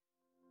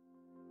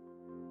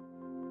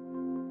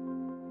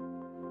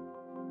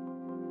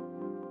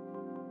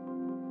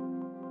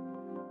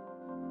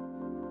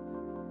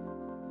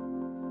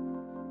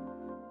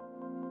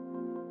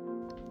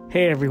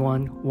Hey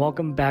everyone,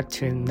 welcome back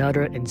to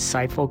another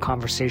insightful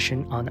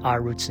conversation on Our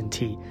Roots in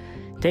Tea.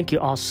 Thank you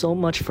all so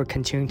much for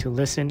continuing to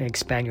listen and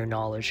expand your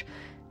knowledge.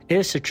 It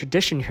is a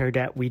tradition here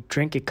that we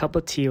drink a cup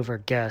of tea with our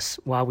guests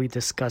while we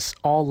discuss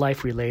all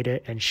life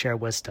related and share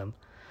wisdom.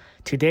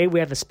 Today we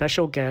have a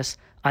special guest,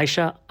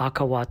 Aisha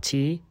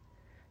Akawati,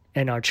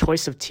 and our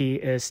choice of tea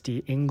is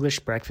the English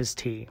breakfast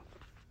tea.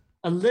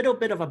 A little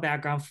bit of a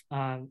background,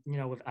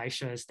 with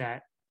Aisha is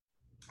that,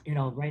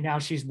 right now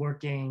she's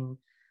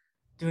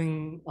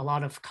doing a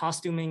lot of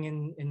costuming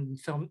in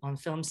film on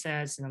film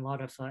sets and a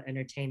lot of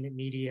entertainment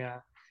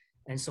media,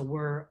 and so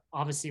we're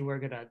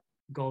gonna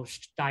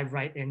dive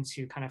right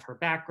into kind of her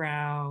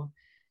background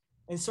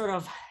and sort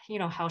of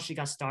how she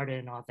got started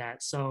and all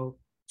that. So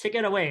take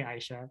it away,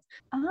 Aisha.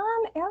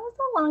 It was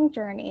a long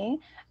journey.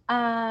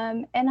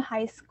 In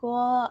high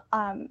school,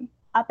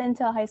 up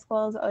until high school,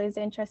 I was always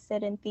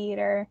interested in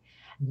theater,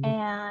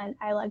 and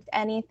I liked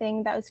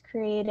anything that was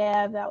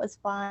creative, that was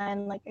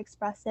fun, like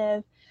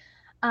expressive.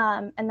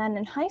 And then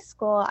in high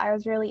school, I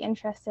was really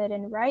interested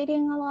in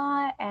writing a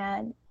lot,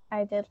 and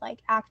I did like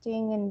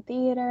acting and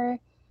theater,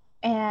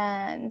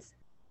 and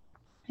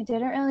I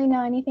didn't really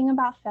know anything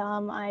about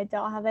film. I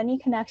don't have any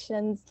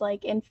connections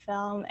like in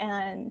film,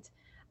 and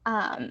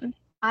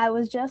I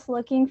was just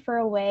looking for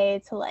a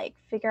way to like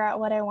figure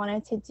out what I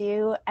wanted to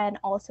do and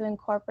also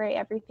incorporate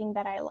everything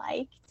that I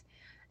liked.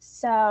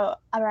 So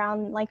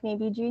around like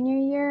maybe junior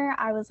year,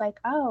 I was like,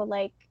 oh,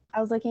 like I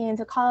was looking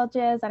into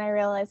colleges and I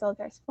realized, oh,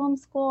 there's film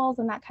schools.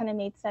 And that kind of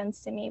made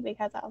sense to me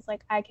because I was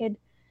like, I could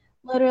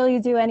literally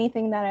do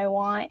anything that I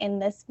want in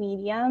this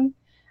medium.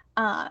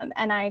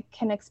 And I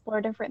can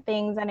explore different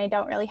things and I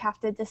don't really have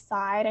to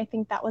decide. I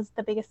think that was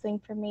the biggest thing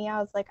for me.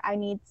 I was like, I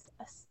need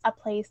a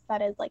place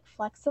that is like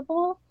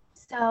flexible.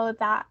 So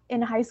that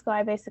in high school,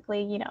 I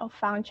basically,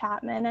 found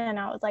Chapman and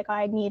I was like, oh,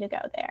 I need to go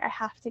there. I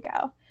have to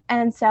go.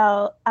 And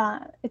so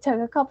it took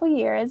a couple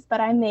years, but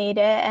I made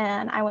it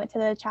and I went to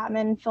the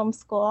Chapman Film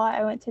School.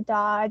 I went to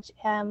Dodge.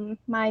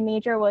 My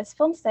major was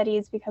film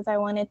studies because I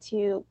wanted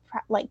to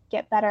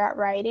get better at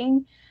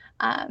writing.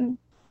 But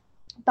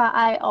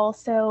I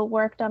also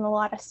worked on a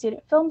lot of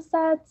student film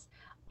sets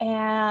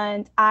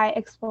and I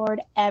explored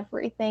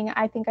everything.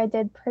 I think I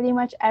did pretty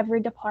much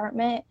every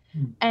department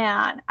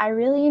and I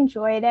really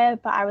enjoyed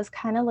it, but I was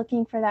kind of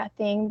looking for that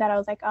thing that I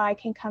was like, oh, I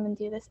can come and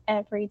do this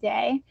every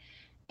day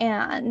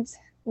and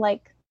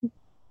like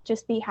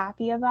just be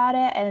happy about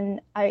it. And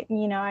I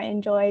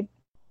enjoyed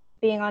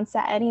being on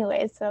set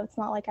anyways, so it's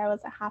not like I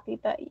wasn't happy,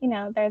 but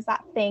there's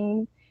that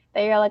thing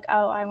that you're like,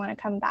 oh, I want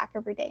to come back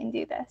every day and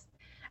do this.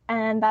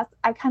 And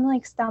I kind of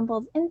like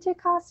stumbled into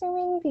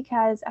costuming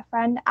because a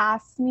friend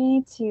asked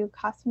me to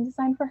costume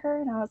design for her.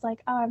 And I was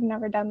like, oh, I've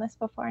never done this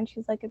before. And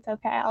she's like, it's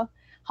okay, I'll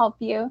help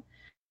you.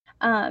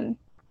 And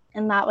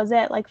that was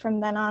it. Like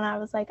from then on, I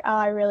was like, oh,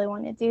 I really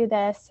want to do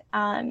this.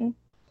 And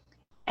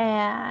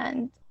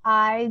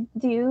I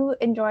do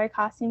enjoy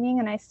costuming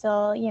and I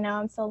still,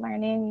 I'm still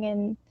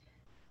learning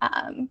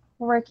and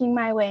working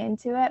my way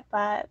into it.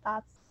 But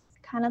that's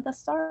kind of the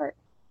start.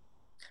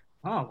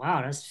 Oh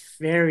wow, that's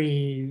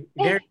very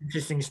very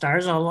interesting start.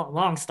 It's a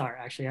long start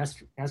actually.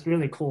 That's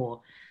really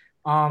cool.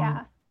 Um,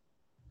 Yeah.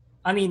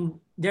 I mean,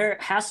 there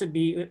has to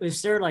be.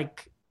 Is there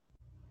like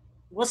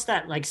what's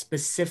that like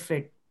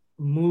specific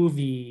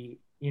movie,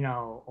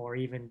 or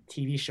even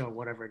TV show,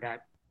 whatever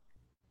that?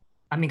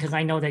 I mean, because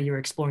I know that you're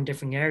exploring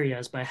different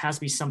areas, but it has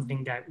to be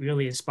something that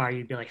really inspire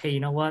you to be like, hey, you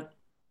know what?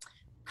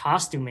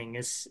 Costuming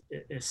is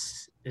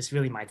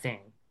really my thing.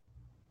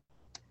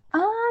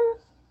 Um,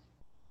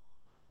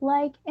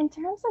 Like in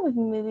terms of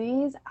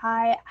movies,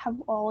 I have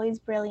always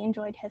really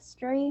enjoyed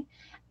history,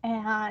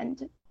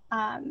 and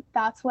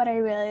that's what I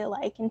really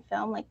like in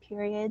film, like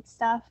period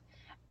stuff,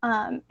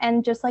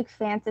 and just like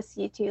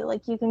fantasy too.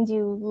 Like you can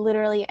do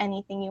literally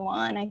anything you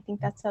want. I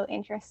think that's so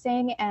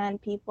interesting, and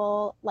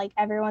people like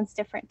everyone's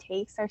different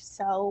takes are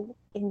so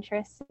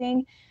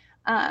interesting.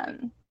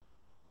 Um,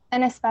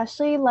 and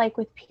especially like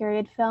with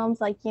period films,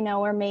 like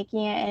we're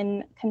making it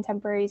in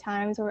contemporary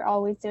times, we're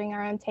always doing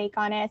our own take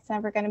on it. It's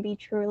never going to be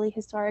truly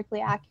historically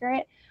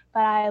accurate,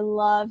 but I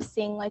love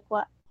seeing like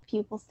what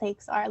people's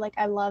takes are. Like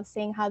I love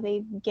seeing how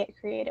they get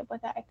creative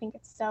with it. I think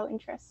it's so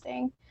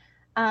interesting.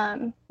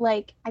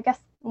 Like I guess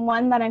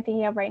one that I'm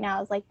thinking of right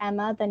now is like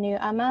Emma, the new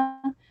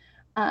Emma.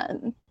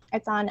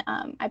 It's on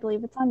I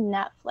believe it's on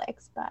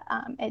Netflix, but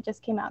it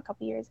just came out a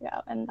couple years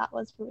ago and that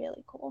was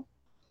really cool.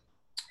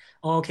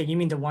 Oh, okay, you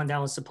mean the one that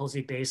was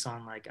supposedly based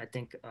on like I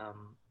think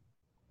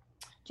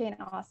Jane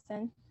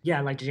Austen.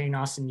 yeah, like Jane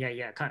Austen, yeah,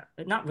 yeah,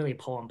 not really a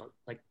poem, but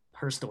like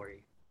her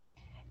story.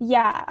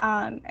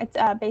 Yeah, it's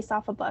based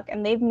off a book,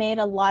 and they've made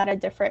a lot of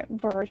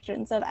different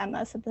versions of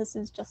Emma. So this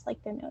is just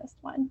like the newest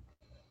one.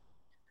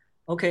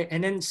 Okay,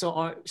 and then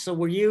so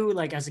were you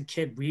like as a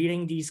kid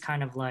reading these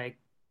kind of like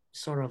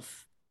sort of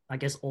I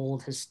guess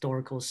old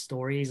historical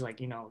stories like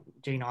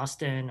Jane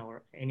Austen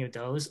or any of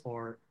those,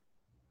 or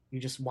you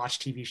just watch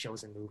TV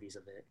shows and movies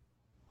of it?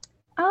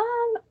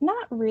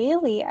 Not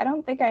really. I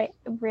don't think I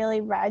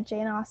really read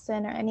Jane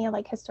Austen or any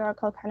like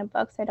historical kind of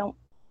books. I don't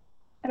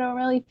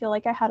really feel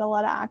like I had a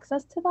lot of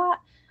access to that.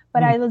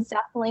 but I was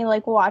definitely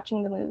like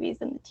watching the movies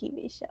and the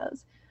TV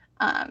shows.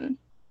 Um,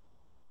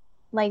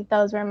 like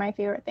those were my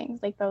favorite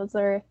things. Like those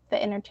are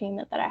the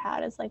entertainment that I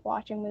had is like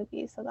watching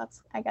movies. So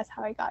that's I guess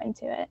how I got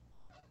into it.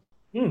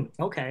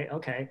 Okay,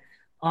 okay.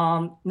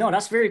 No,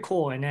 that's very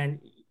cool. And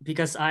then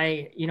because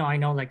I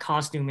know like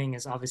costuming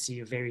is obviously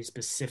a very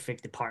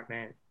specific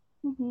department.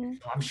 Mm-hmm.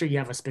 So I'm sure you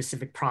have a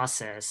specific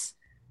process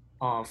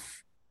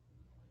of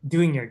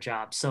doing your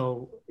job.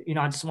 So,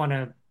 I just want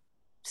to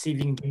see if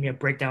you can give me a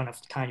breakdown of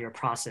kind of your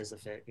process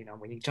of it.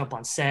 When you jump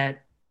on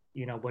set,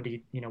 what do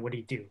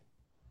you do?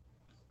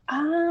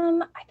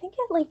 I think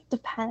it like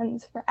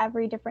depends for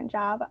every different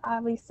job.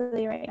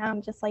 Obviously, right now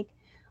I'm just like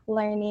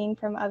learning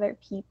from other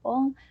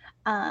people.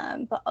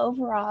 But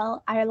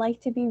overall, I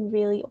like to be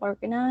really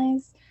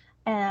organized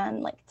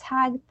and like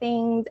tag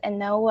things and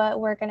know what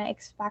we're gonna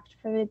expect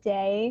for the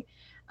day.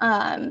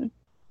 Um,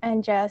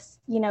 and just,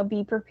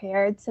 be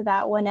prepared so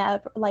that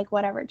whenever like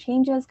whatever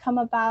changes come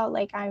about,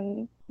 like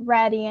I'm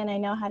ready and I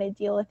know how to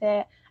deal with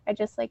it.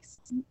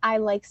 I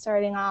like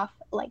starting off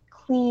like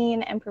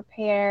clean and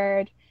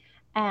prepared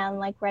and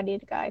like ready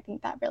to go. I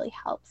think that really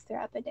helps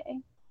throughout the day.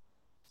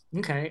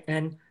 Okay.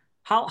 And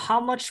how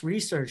much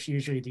research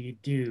usually do you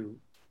do,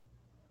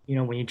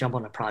 when you jump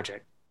on a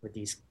project with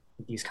these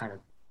kind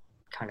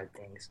of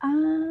things?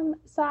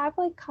 So I've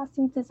like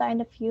costume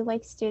designed a few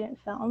like student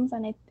films,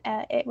 and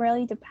it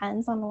really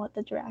depends on what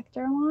the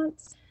director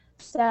wants.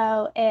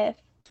 So if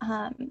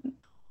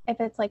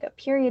it's like a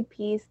period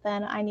piece,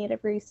 then I need to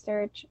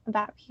research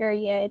that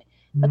period,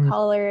 the Mm.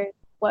 colors,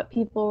 what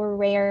people were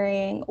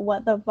wearing,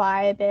 what the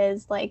vibe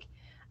is. Like,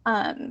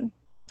 um,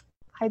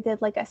 I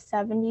did like a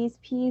 70s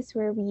piece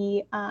where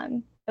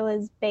it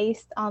was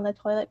based on the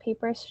toilet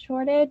paper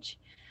shortage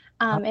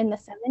in the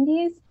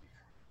 70s.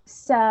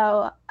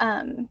 So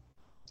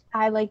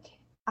I like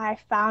I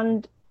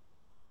found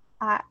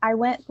I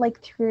went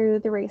like through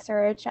the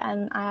research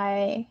and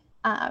I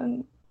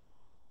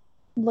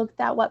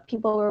looked at what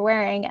people were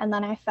wearing, and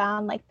then I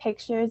found like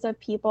pictures of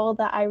people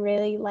that I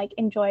really like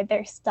enjoyed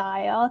their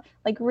style,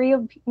 like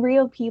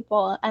real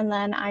people, and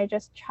then I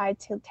just tried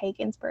to take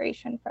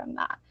inspiration from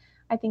that.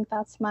 I think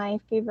that's my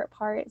favorite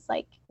part is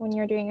like when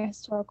you're doing a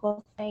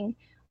historical thing,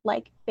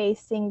 like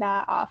basing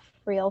that off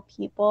real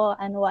people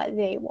and what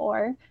they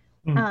wore,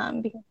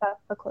 Mm. because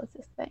that's the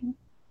closest thing.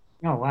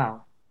 Oh,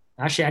 wow.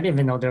 Actually, I didn't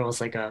even know there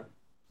was like a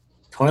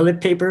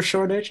toilet paper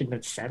shortage in the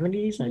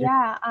 70s. I didn't.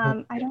 Yeah,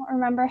 I don't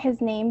remember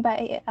his name,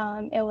 but it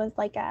was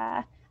like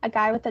a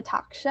guy with a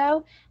talk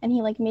show, and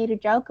he like made a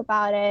joke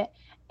about it.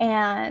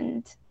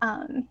 And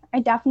I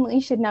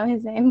definitely should know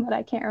his name, but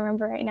I can't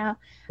remember right now.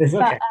 It's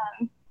But okay.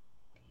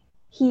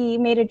 he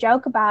made a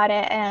joke about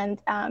it, and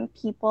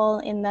people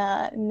in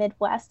the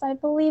Midwest, I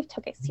believe,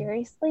 took it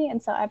seriously,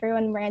 and so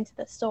everyone ran to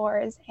the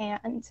stores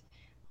and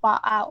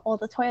bought out all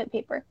the toilet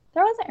paper.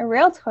 There wasn't a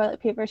real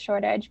toilet paper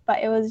shortage,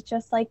 but it was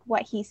just like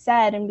what he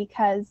said, and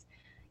because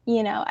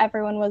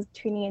everyone was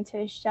tuning into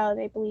his show,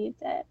 they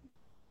believed it.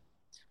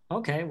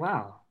 Okay,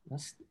 wow.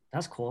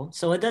 That's cool.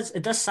 So it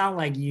does sound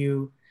like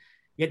you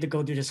had to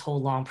go through this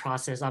whole long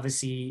process.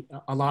 Obviously,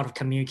 a lot of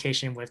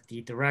communication with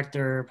the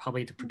director,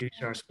 probably the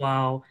producer as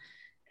well,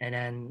 and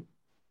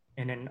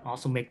then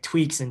also make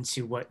tweaks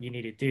into what you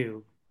need to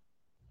do.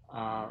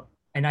 Uh,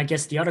 and I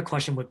guess the other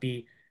question would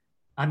be,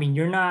 I mean,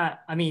 you're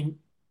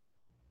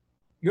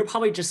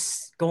probably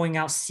just going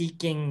out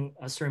seeking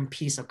a certain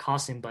piece of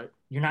costume, but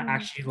you're not Mm,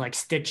 actually like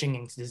stitching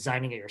and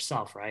designing it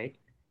yourself, right?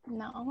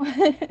 no.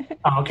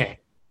 Oh, okay.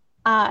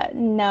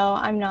 No,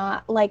 I'm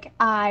not. Like,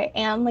 I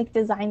am like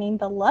designing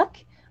the look,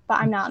 but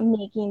I'm not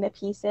making the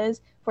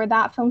pieces. For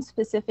that film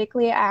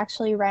specifically, I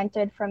actually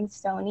rented from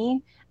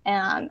Sony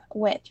and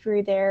went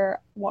through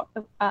their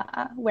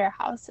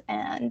warehouse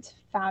and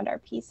found our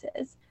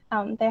pieces.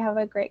 They have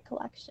a great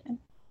collection.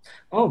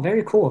 Oh,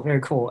 very cool,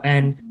 very cool.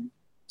 And Mhm.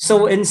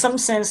 so in some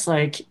sense,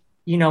 like,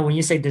 when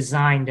you say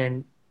design,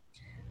 then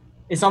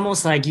it's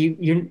almost like you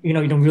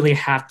don't really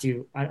have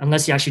to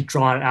unless you actually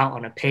draw it out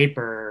on a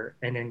paper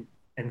and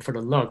for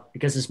the look,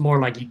 because it's more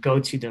like you go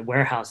to the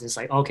warehouse, it's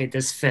like, okay,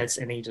 this fits,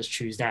 and then you just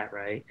choose that,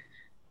 right?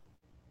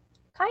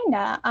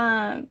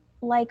 Kinda.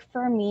 Like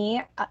for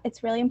me,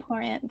 it's really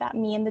important that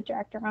me and the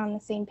director are on the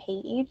same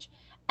page,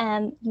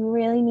 and you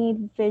really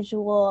need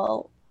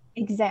visual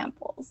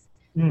examples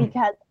Mm,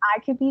 because I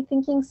could be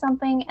thinking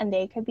something and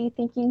they could be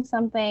thinking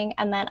something,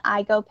 and then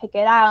I go pick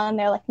it out, and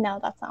they're like, "No,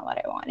 that's not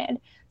what I wanted."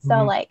 So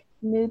mm, like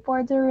mood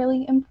boards are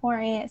really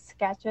important,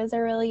 sketches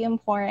are really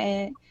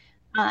important.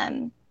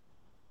 Um,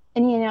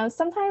 and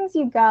sometimes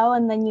you go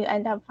and then you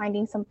end up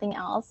finding something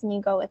else and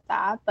you go with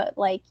that, but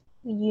like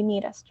you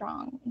need a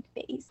strong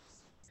base.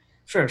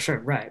 sure, sure,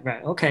 right,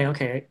 right, okay,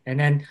 okay. And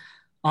then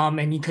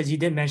and because you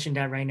did mention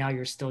that right now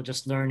you're still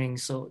just learning,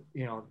 so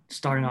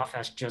starting off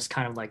as just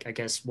kind of like, I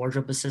guess,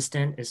 wardrobe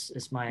assistant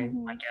is my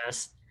Mm-hmm.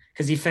 guess,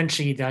 because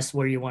eventually that's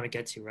where you want to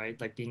get to, right?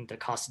 Like being the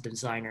costume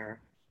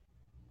designer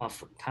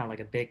of kind of like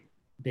a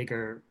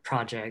bigger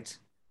project.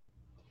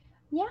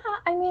 Yeah,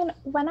 I mean,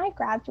 when I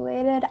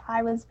graduated,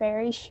 I was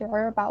very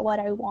sure about what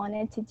I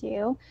wanted to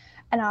do.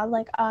 And I was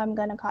like, oh, I'm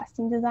gonna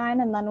costume design.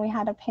 And then we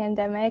had a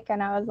pandemic,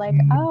 and I was like,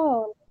 Mm.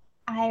 oh,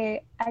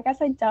 I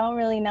guess I don't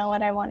really know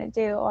what I want to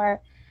do.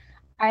 Or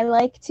I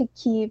like to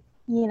keep,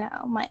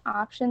 my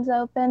options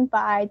open,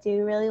 but I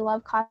do really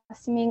love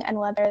costuming and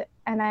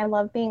I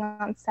love being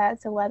on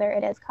set. So whether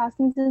it is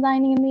costume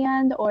designing in the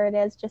end, or it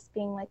is just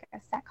being like a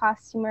set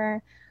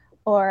costumer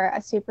or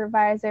a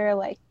supervisor,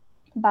 like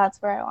that's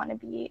where I want to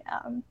be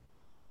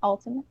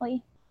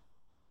ultimately.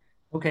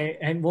 Okay,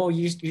 and well,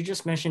 you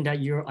just mentioned that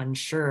you're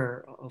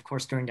unsure, of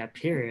course, during that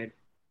period.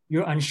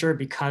 You're unsure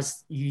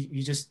because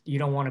you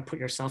don't want to put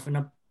yourself in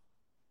a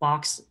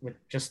box with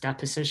just that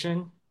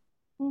position.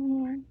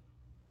 Mm-hmm.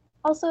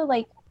 Also,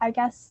 like, I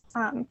guess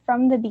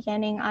from the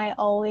beginning, I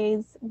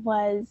always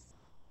was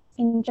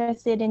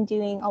interested in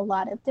doing a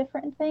lot of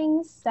different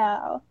things.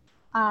 So,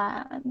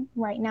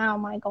 right now,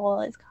 my goal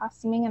is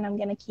costuming, and I'm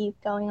going to keep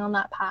going on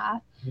that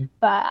path.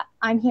 But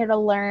I'm here to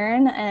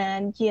learn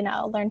and,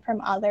 learn from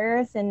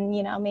others. And,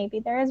 maybe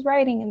there is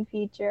writing in the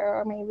future,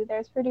 or maybe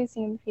there's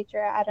producing in the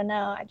future. I don't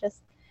know. I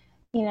just,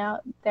 there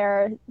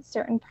are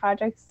certain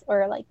projects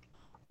or like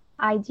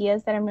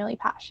ideas that I'm really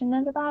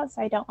passionate about.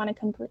 So I don't want to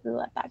completely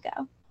let that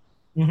go.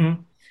 Hmm.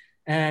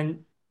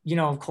 And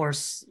of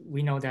course,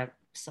 we know that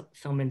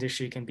film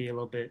industry can be a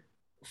little bit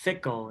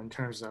fickle in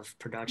terms of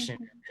production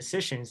Mm-hmm.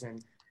 decisions,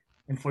 and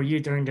for you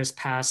during this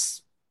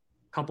past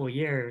couple of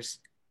years,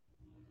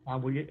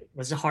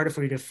 was it harder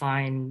for you to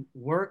find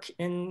work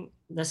in,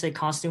 let's say,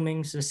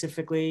 costuming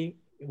specifically?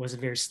 Was it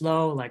very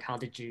slow? Like, how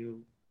did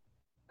you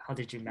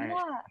manage?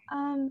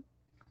 Yeah.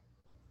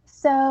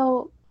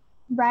 So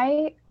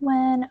right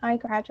when I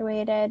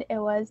graduated, it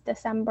was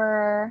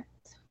December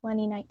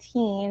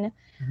 2019.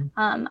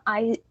 Mhm.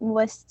 I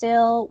was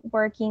still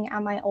working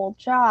at my old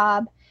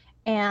job,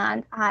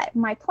 and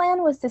my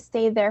plan was to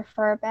stay there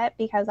for a bit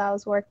because I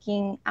was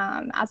working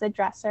as a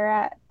dresser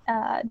at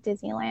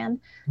Disneyland.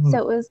 So Mhm.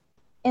 it was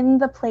in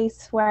the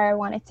place where I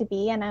wanted to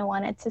be, and I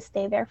wanted to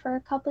stay there for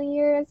a couple of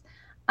years.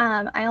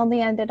 I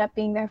only ended up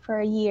being there for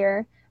a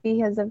year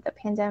because of the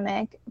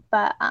pandemic,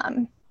 but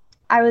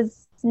I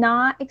was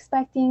not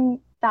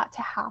expecting that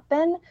to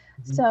happen.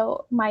 Mhm.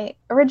 So my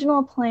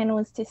original plan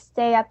was to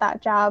stay at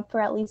that job for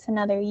at least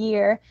another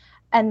year,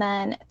 and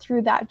then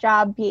through that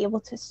job be able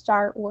to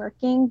start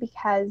working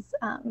because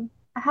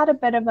I had a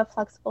bit of a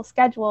flexible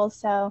schedule.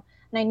 So,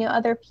 and I knew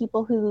other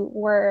people who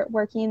were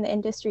working in the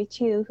industry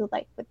too, who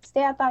like would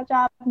stay at that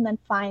job and then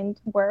find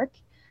work.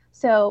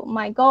 So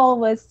my goal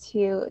was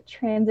to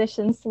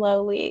transition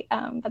slowly,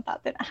 but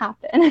that didn't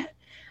happen.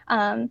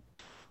 um,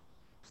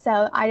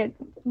 so I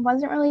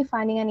wasn't really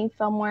finding any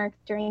film work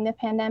during the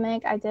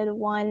pandemic. I did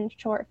one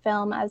short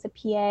film as a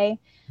PA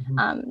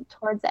Mhm.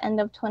 towards the end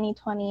of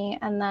 2020,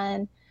 and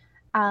then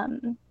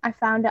I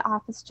found an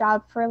office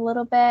job for a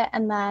little bit,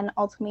 and then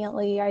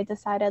ultimately I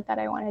decided that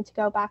I wanted to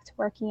go back to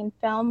working in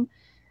film.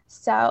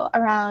 So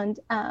around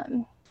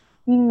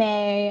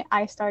May,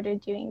 I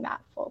started doing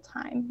that full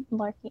time,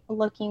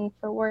 looking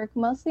for work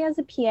mostly as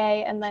a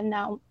PA, and then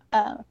now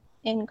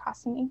in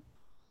costuming.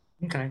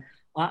 Okay.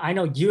 I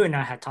know you and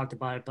I had talked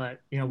about it,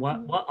 but what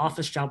Mhm. what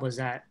office job was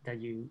that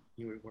you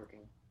were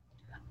working?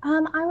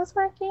 I was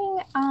working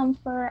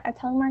for a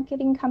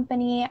telemarketing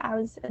company. I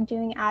was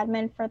doing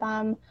admin for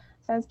them.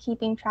 So I was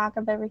keeping track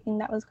of everything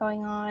that was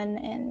going on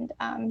and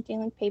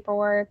dealing with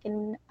paperwork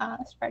and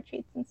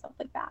spreadsheets and stuff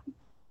like that.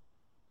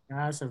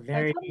 That's a So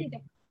very totally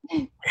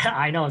different.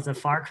 I know it's a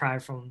far cry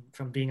from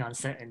being on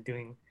set and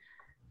doing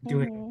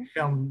Hmm.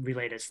 film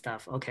related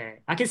stuff. Okay,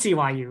 I can see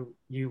why you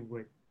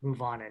would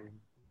move on and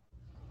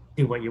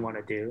do what you want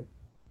to do.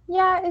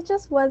 Yeah, it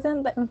just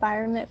wasn't the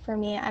environment for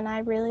me. And I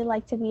really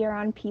like to be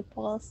around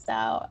people. So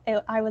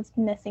I was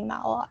missing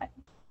that a lot.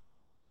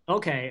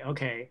 Okay,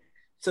 okay.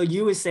 So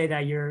you would say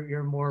that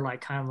you're more like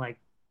kind of like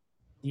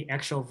the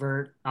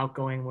extrovert,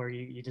 outgoing, where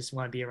you just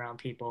want to be around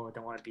people,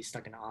 don't want to be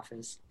stuck in the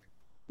office.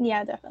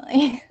 Yeah,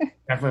 definitely.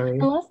 Definitely.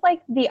 Unless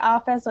like the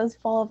office was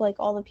full of like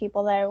all the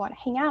people that I want to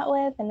hang out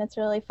with and it's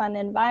a really fun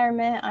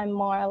environment, I'm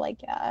more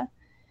like a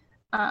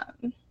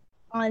um,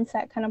 on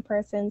set kind of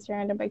person,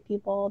 surrounded by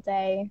people all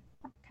day,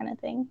 that kind of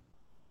thing.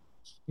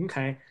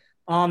 Okay.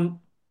 Um,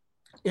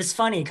 it's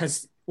funny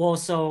because, well,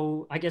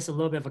 so I guess a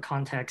little bit of a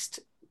context,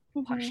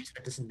 probably Mm-hmm. should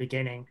said this in the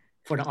beginning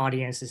for the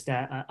audience, is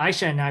that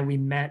Aisha and I, we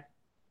met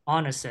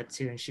on a set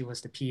too, and she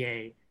was the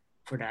PA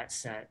for that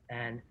set.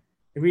 And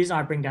the reason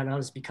I bring that up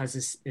is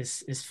because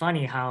it's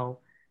funny how,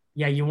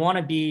 yeah, you want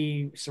to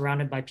be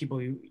surrounded by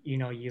people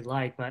you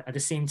like, but at the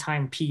same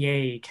time,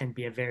 PA can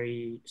be a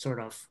very sort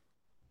of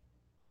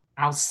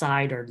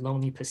outside or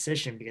lonely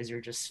position because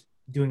you're just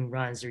doing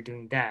runs or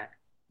doing that.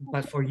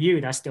 But for you,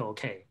 that's still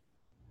okay.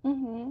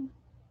 Mm-hmm.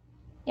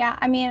 Yeah,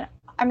 I mean,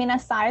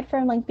 aside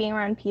from like being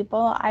around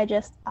people, I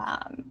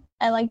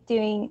like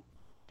doing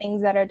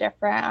things that are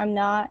different. I'm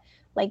not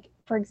like,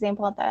 for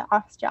example, at the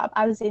office job,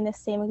 I was doing the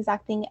same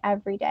exact thing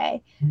every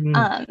day. Mhm.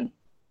 Um,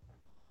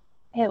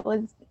 it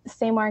was the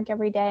same work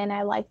every day, and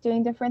I like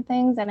doing different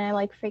things and I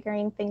like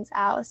figuring things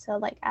out. So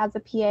like as a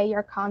PA,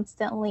 you're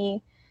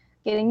constantly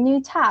getting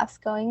new tasks,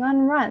 going on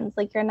runs.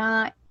 Like you're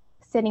not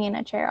sitting in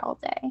a chair all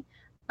day.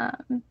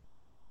 Um,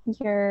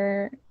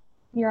 you're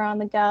on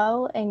the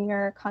go and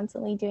you're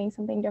constantly doing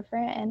something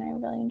different, and I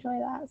really enjoy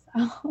that.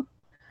 So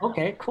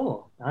Okay,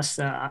 cool. That's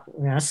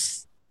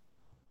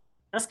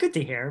good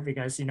to hear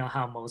because you know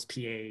how most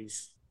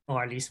PAs,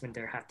 or at least when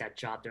they have that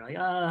job, they're like,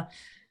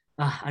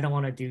 I don't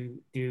want to do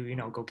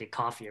go get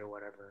coffee or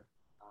whatever.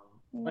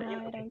 But no, you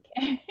know, I okay, don't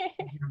care.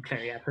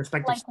 okay, yeah,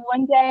 perspective. Like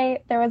one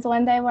day, there was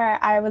one day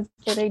where I was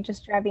literally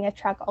just driving a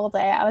truck all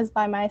day. I was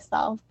by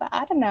myself, but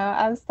I don't know.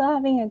 I was still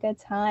having a good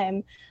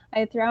time.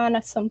 I throw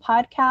on some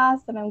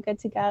podcasts and I'm good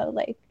to go.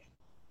 Like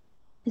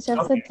it's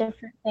just a Okay,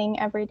 different thing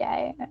every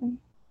day. And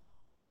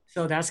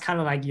so that's kind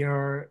of like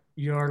your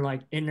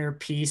like inner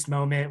peace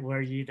moment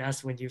where you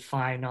that's when you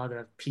find all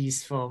the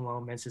peaceful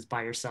moments is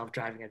by yourself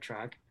driving a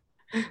truck.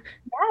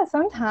 yeah,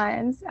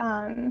 sometimes.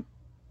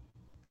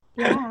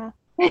 Yeah.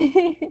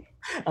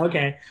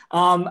 Okay.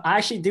 I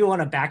actually do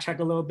want to backtrack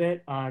a little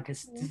bit,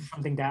 because this is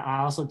something that I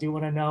also do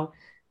want to know.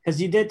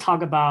 Because you did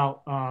talk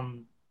about,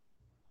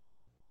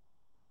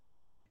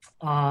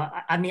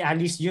 I mean, at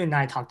least you and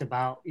I talked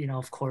about,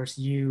 of course,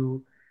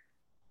 you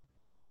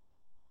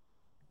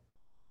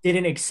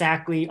didn't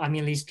exactly, I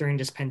mean, at least during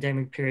this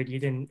pandemic period, you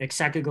didn't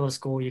exactly go to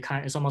school.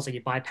 It's almost like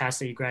you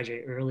bypassed it, you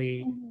graduate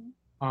early. Mhm.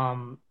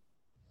 Um,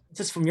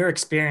 just from your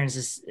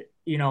experience,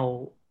 you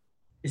know,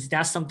 is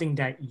that something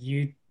that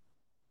you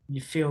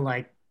feel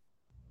like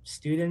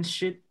students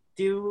should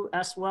do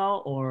as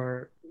well?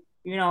 Or,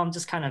 I'm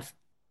just kind of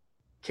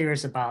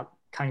curious about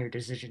kind of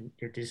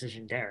your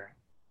decision there.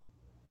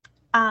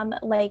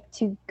 Like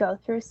to go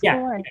through Yeah,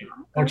 school or yeah.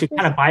 not Or go to through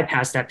kind of school?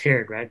 bypass that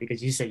period, right?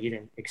 Because you said you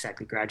didn't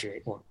exactly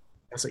graduate. Well,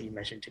 that's what you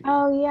mentioned to me.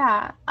 Oh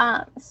yeah.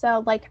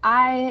 So like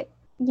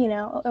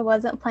it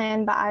wasn't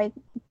planned, but I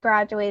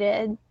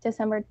graduated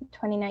December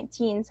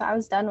 2019, so I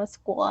was done with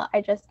school.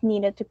 I just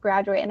needed to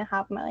graduate and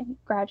have my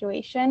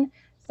graduation,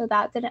 so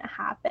that didn't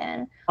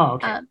happen. Oh,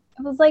 okay.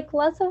 It was like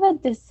less of a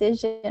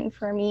decision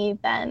for me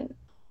than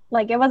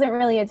like it wasn't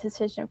really a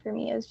decision for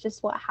me. It was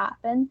just what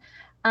happened.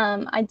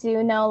 I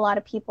do know a lot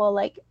of people,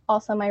 like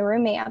also my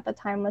roommate at the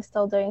time was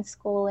still doing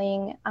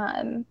schooling.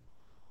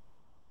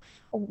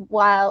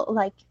 While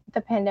like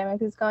the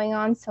pandemic was going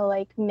on. So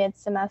like mid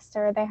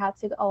semester, they had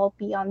to all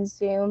be on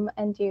Zoom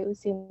and do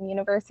Zoom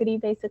University,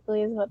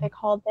 basically is what they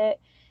called it.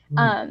 Mm,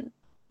 Um,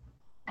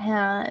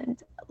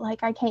 and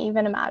like I can't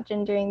even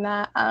imagine doing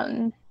that.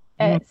 mm,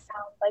 It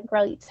sounds like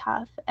really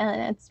tough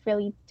and it's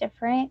really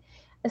different,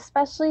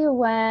 especially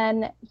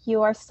when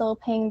you are still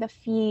paying the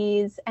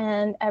fees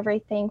and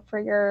everything for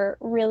your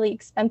really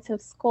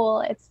expensive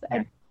school.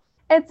 yeah.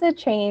 It's a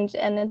change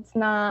and it's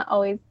not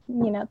always,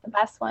 the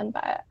best one,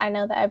 but I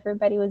know that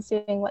everybody was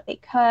doing what they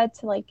could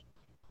to like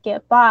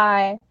get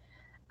by.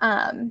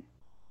 Um,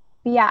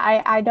 but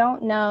yeah, I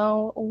don't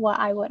know what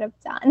I would have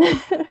done.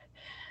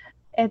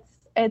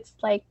 It's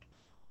like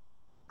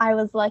I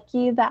was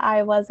lucky that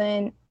I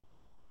wasn't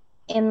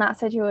in that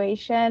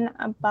situation,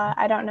 but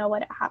I don't know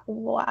what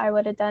I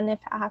would have done if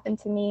it happened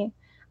to me.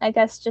 I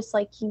guess just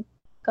like keep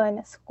going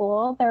to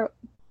school.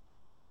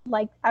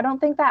 Like I don't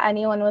think that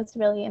anyone was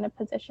really in a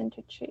position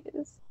to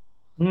choose.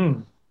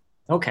 Mm,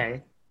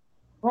 okay.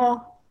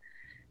 Well,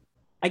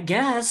 I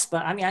guess,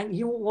 but I mean,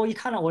 you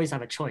kind of always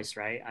have a choice,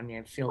 right? I mean,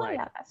 I feel Well, like,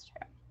 yeah, that's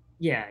true.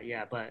 yeah,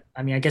 yeah, but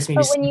I mean, I guess maybe,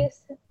 But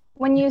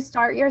when you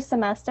start your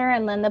semester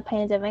and then the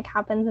pandemic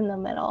happens in the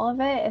middle of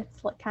it,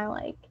 it's like kind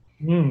of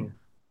mm,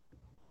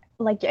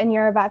 like and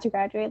you're about to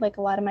graduate. Like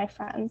a lot of my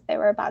friends, they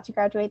were about to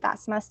graduate that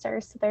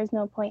semester, so there's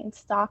no point in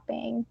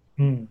stopping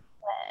mm,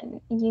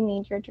 when you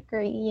need your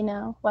degree,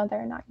 whether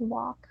or not you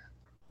walk.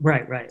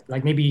 right, right.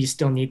 Like maybe you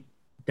still need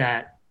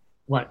that,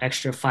 what,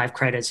 extra 5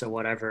 credits or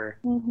whatever.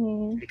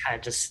 Mm-hmm. You kind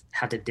of just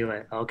had to do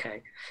it.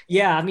 Okay.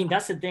 Yeah, I mean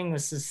that's the thing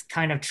that's just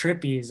kind of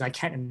trippy is I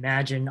can't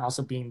imagine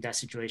also being in that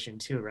situation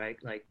too, right?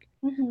 Like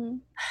Mm-hmm.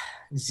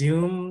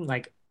 Zoom,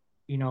 like,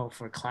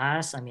 for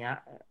class. I mean,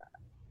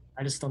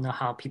 I just don't know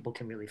how people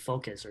can really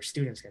focus or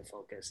students can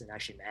focus and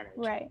actually manage.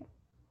 Right.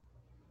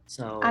 I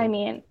So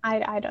mean,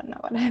 I don't know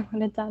what I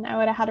would have done. I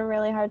would have had a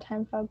really hard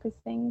time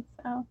focusing.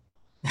 So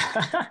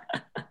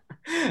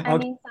I okay.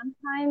 mean,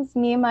 sometimes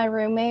me and my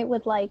roommate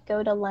would like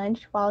go to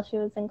lunch while she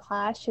was in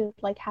class. She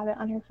would like have it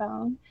on her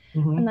phone,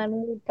 and Mhm. then we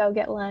would go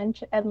get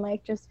lunch and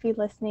like just be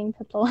listening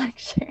to the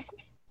lecture.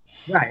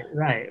 Right,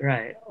 right,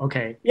 right.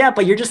 Okay. Yeah,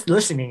 but you're just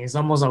listening. It's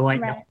almost a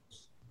white noise. Right.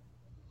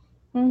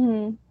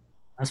 Mm-hmm.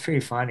 That's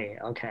pretty funny.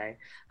 Okay.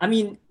 I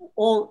mean,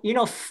 well,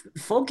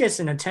 focus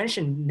and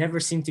attention never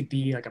seem to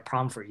be like a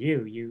problem for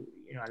you.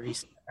 At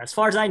least as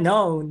far as I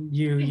know,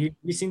 you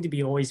seem to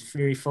be always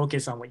very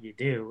focused on what you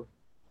do.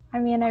 I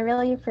mean, I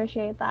really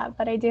appreciate that,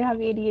 but I do have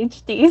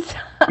ADHD. So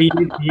You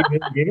really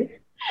do?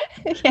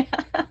 yeah.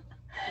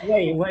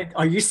 Wait, what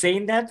are you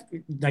saying that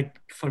like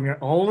from your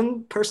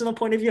own personal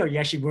point of view, or you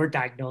actually were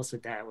diagnosed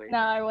with that? Wait, No,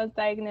 I was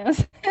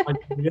diagnosed.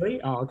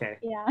 really? Oh, okay.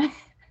 Yeah.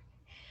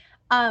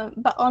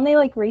 But only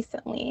like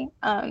recently.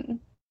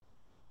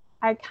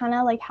 I kind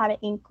of like had an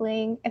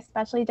inkling,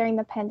 especially during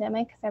the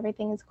pandemic, because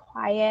everything is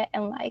quiet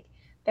and like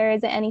there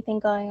isn't anything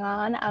going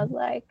on. I was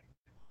like,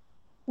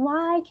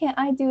 why can't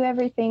I do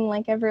everything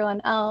like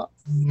everyone else?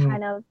 Mm.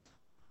 Kind of.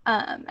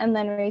 And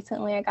then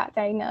recently I got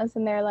diagnosed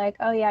and they're like,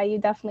 oh yeah, you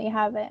definitely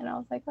have it. And I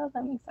was like, oh,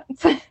 that makes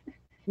sense.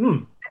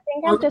 Mm. I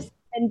think I've Oh, just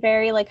been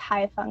very like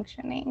high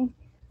functioning.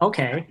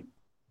 okay.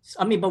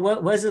 I mean, but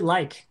what is it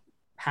like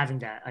having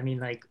that? I mean,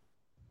 like,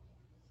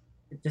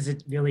 does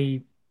it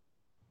really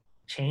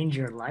change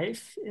your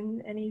life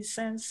in any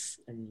sense?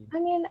 I mean, I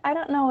mean, I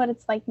don't know what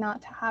it's like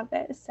not to have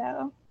it.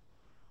 So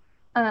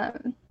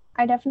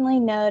I definitely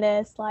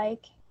noticed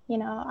like,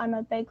 I'm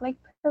a big like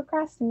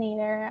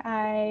procrastinator.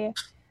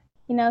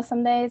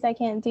 Some days I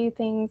can't do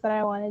things that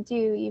I want to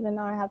do, even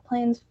though I have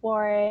plans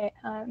for it.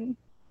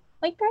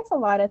 Like there's a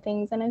lot of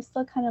things, and I'm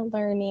still kind of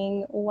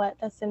learning what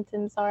the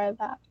symptoms are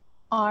that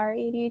are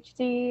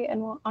ADHD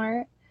and what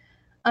aren't.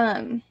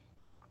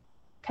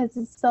 Because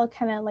it's still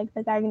kind of like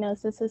the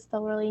diagnosis is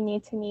still really new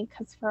to me.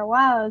 Because for a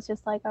while I was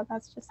just like, oh,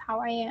 that's just how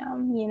I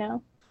am.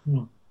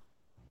 hmm.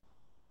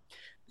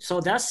 So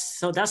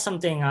that's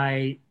something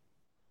I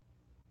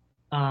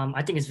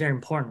think is very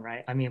important,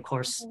 right? I mean, of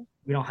course, Mm-hmm.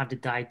 we don't have to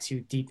dive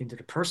too deep into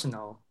the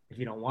personal if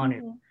you don't want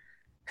it, Mm-hmm.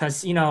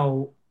 because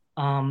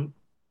um,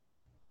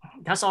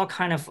 that's all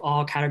kind of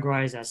all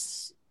categorized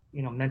as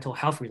mental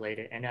health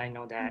related, and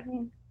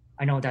Mm-hmm.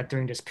 I know that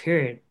during this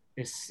period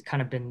it's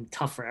kind of been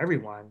tough for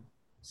everyone.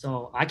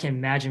 So I can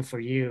imagine for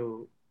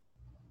you,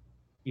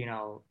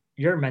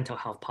 your mental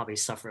health probably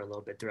suffered a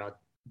little bit throughout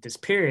this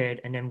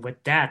period, and then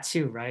with that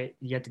too, right?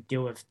 You have to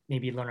deal with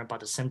maybe learn about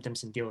the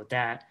symptoms and deal with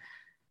that.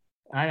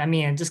 I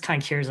mean, I'm just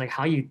kind of curious, like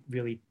how you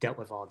really dealt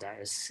with all that.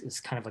 Is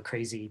kind of a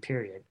crazy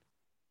period.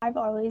 I've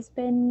always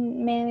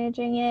been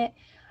managing it.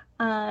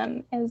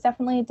 It was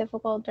definitely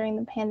difficult during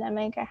the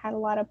pandemic. I had a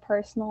lot of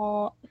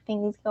personal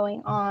things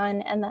going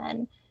on, and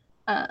then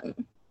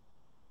um,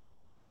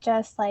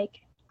 just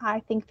like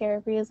I think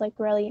therapy is like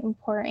really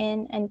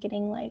important, and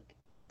getting like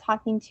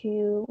talking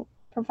to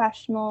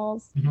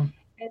professionals Mhm.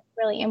 is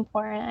really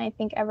important. I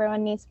think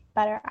everyone needs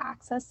better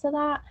access to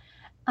that.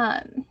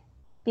 Um,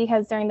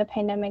 because during the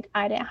pandemic,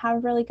 I didn't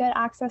have really good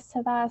access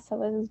to that,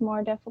 so it was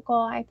more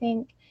difficult. I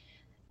think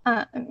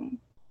um,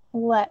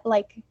 what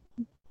like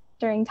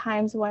during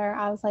times where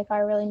I was like, I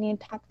really need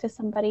to talk to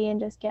somebody and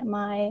just get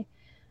my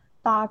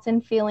thoughts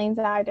and feelings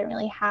that I didn't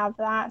really have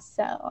that.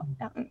 So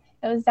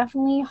it was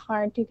definitely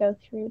hard to go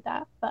through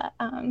that, but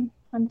I'm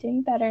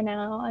doing better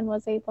now and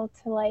was able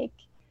to like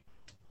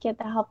get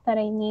the help that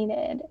I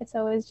needed. It's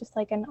always just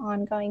like an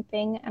ongoing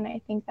thing. And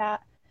I think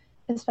that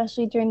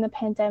especially during the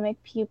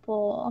pandemic,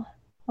 people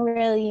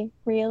really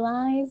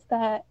realize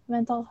that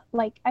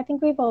like, I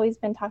think we've always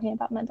been talking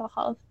about mental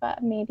health,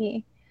 but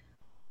maybe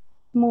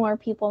more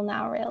people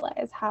now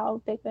realize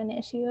how big of an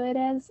issue it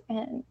is.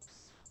 And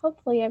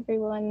hopefully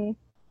everyone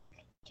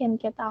can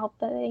get the help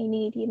that they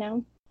need.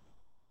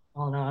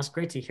 Oh no, that's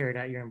great to hear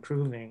that you're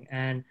improving.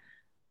 And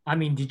I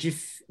mean, did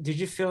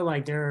you feel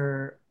like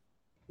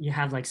you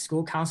have like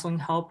school counseling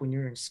help when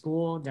you're in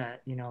school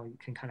that you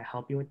can kind of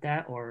help you with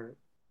that, or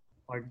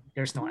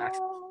there's no access?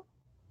 No,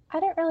 I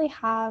didn't really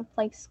have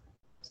like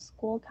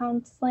school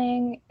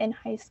counseling in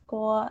high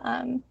school.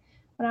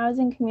 When I was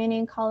in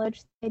community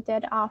college, they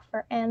did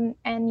offer, and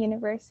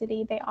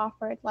university, they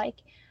offered like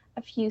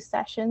a few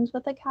sessions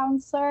with a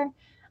counselor.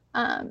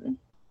 Um,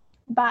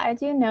 but I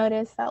do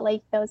notice that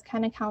like those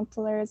kind of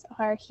counselors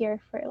are here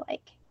for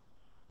like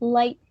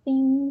light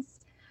things.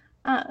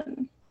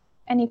 Um,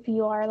 and if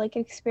you are like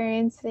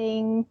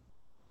experiencing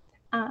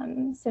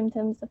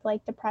symptoms of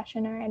like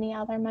depression or any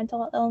other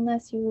mental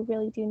illness, you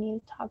really do need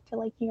to talk to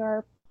like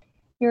your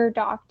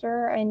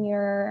doctor and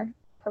your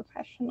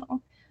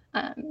professional,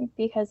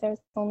 because there's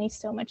only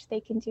so much they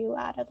can do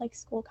at a like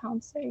school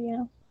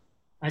counselor.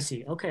 I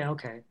see. Okay,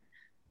 okay.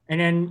 And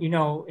then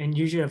and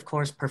usually, of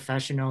course,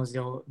 professionals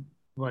they'll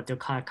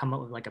kind of come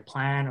up with like a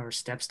plan or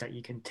steps that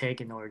you can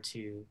take in order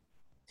to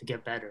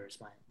get better. Is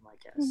my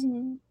guess.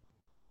 Mm-hmm.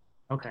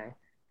 Okay.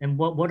 And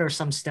what are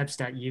some steps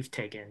that you've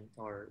taken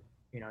or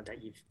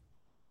that you've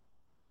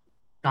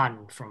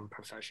gotten from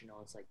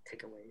professionals, like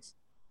takeaways?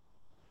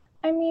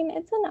 I mean,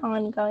 it's an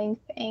ongoing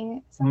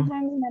thing. Mhm.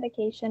 Sometimes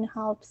medication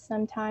helps.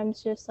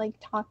 Sometimes just like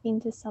talking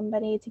to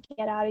somebody to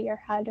get out of your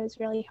head is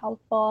really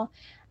helpful.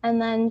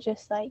 And then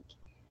just like,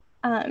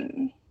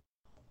 um,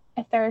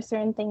 if there are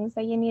certain things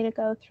that you need to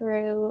go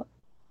through,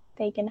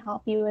 they can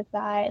help you with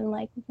that and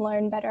like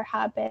learn better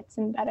habits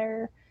and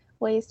better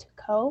ways to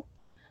cope.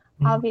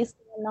 Mhm. Obviously,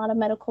 I'm not a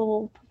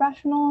medical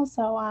professional,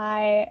 so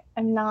I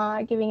am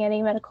not giving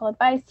any medical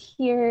advice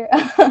here.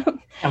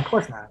 Of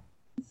course not.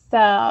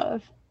 So,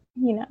 if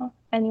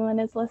anyone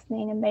is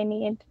listening and they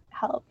need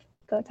help,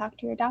 go talk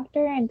to your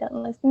doctor and don't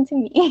listen to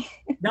me.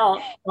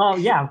 No, well,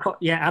 yeah, of course,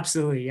 yeah,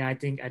 absolutely. Yeah, I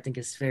think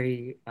it's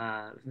very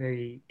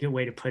good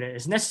way to put it.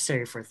 It's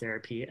necessary for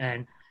therapy,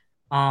 and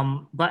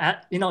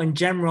but in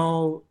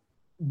general,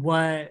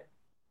 what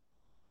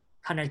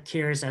kind of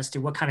curious as to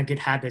what kind of good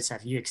habits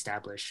have you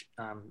established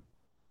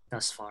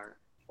thus far?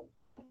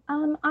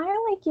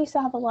 I like used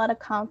to have a lot of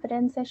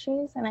confidence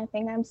issues, and I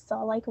think I'm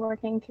still like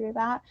working through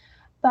that.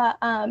 But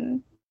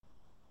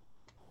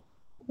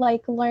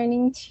like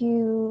learning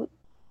to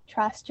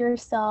trust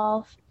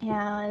yourself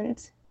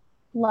and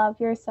love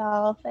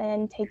yourself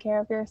and take care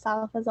of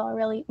yourself is all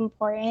really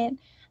important.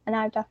 And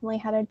I've definitely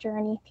had a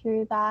journey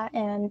through that.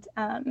 And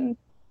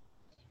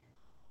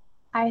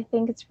I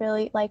think it's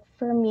really like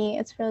for me,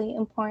 it's really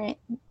important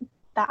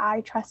that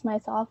I trust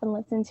myself and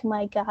listen to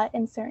my gut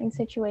in certain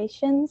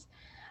situations,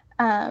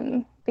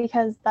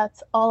 because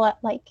that's all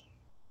like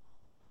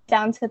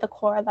down to the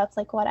core. That's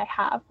like what I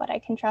have, what I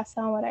can trust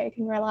on, what I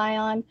can rely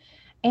on.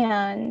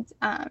 And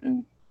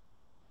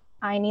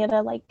I need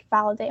to like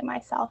validate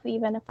myself,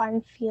 even if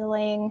I'm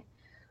feeling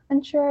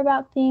unsure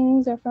about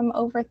things or from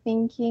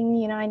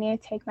overthinking. You know, I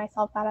need to take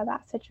myself out of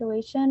that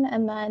situation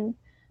and then.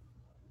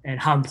 And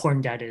how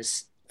important that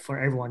is for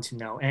everyone to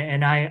know.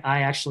 And I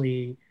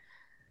actually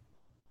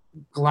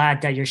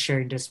glad that you're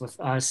sharing this with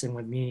us and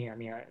with me. I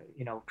mean,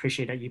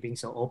 appreciate that you being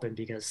so open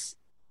because,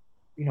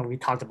 we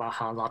talked about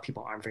how a lot of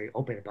people aren't very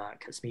open about it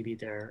because maybe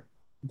they're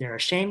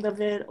ashamed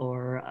of it,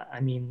 or I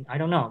mean, I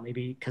don't know,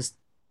 maybe because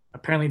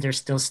apparently there's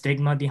still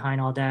stigma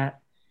behind all that.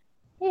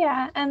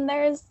 Yeah, and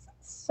there's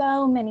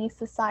so many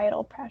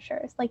societal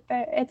pressures. Like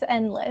it's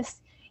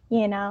endless.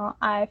 You know,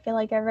 I feel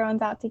like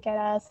everyone's out to get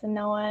us and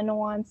no one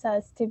wants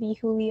us to be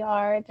who we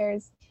are.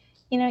 There's,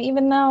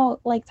 even though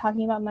like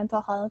talking about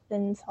mental health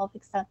and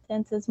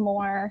self-acceptance is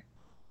more,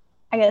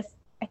 I guess,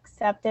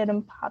 accepted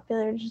and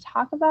popular to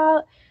talk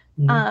about,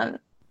 Mhm.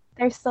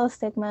 there's still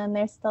stigma and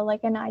there's still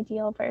like an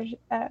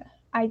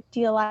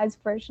idealized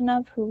version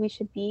of who we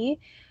should be.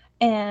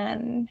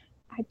 And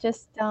I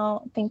just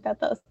don't think that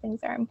those things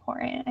are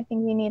important. I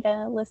think we need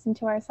to listen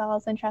to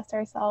ourselves and trust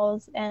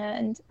ourselves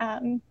and,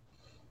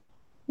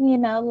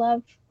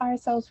 love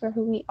ourselves for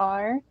who we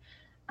are.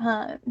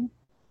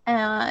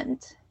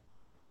 And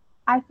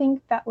I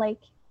think that, a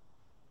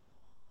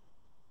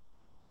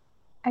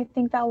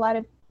lot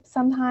of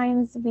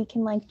sometimes we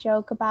can like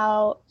joke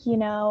about,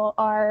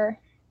 our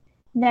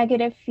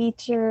negative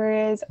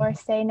features or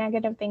say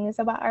negative things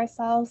about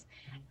ourselves,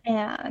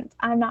 and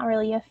I'm not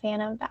really a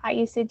fan of that. I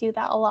used to do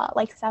that a lot,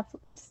 like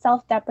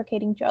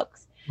self-deprecating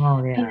jokes. Oh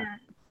And yeah.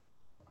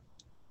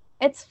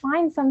 it's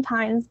fine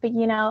sometimes, but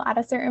at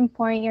a certain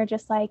point you're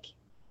just like,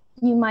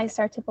 you might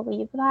start to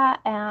believe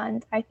that.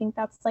 And I think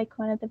that's like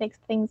one of the big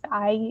things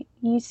I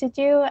used to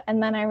do.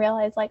 And then I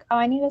realized like, oh,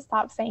 I need to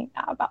stop saying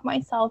that about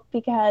myself,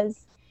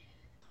 because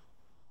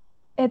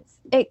it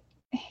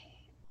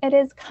it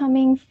is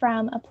coming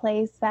from a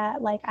place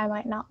that like I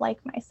might not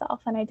like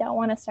myself, and I don't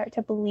want to start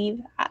to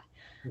believe that.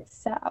 Yeah.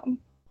 So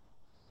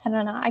I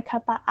don't know, I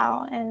cut that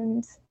out,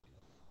 and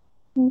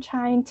I'm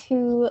trying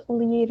to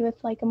lead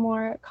with like a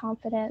more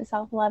confident,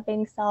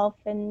 self-loving self.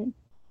 And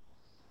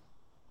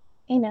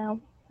I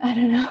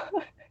don't know.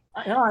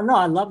 No,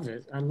 I love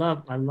it. I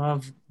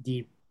love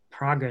the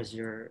progress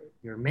you're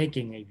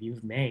making and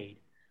you've made.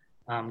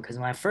 Because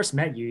when I first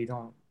met you, you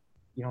don't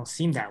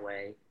seem that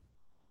way.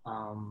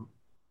 Um,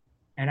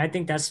 and I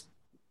think that's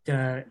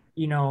the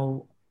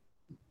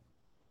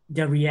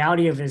the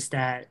reality of it is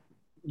that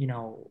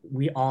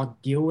we all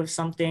deal with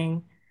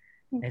something,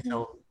 and Mm-hmm.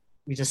 so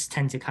we just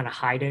tend to kind of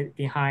hide it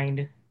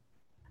behind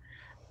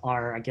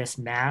our, I guess,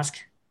 mask.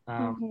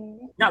 um,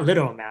 Mm-hmm. Not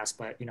literal mask,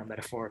 but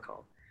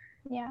metaphorical.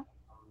 Yeah.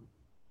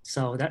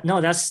 So that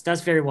no, that's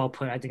very well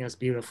put. I think that's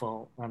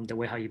beautiful, the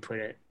way how you put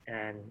it,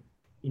 and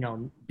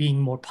being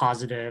more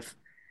positive.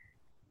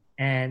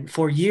 And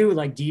for you,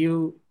 like, do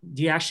you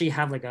actually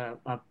have like a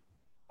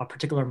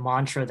particular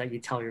mantra that you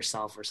tell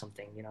yourself or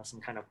something,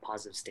 some kind of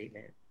positive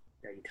statement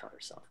that you tell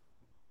yourself?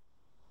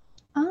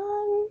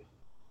 um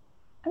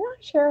I'm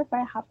not sure if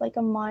I have like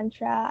a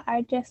mantra.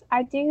 I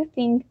do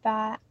think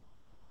that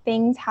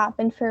things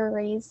happen for a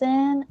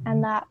reason and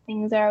Mhm. that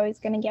things are always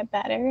going to get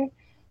better.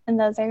 And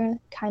those are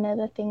kind of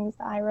the things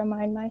that I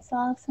remind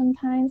myself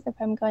sometimes if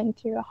I'm going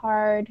through a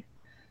hard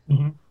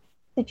Mhm.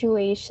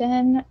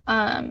 situation.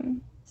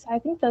 So I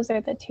think those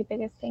are the two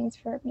biggest things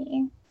for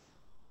me.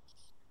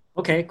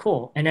 Okay,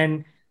 cool. And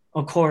then,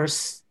 of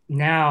course,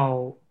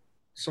 now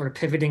sort of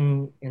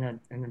pivoting in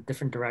a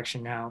different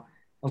direction now,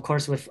 of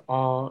course, with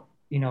all,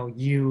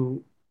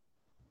 you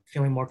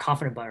feeling more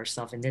confident about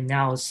yourself. And then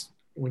now is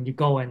when you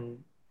go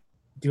and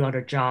do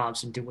other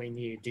jobs and do what you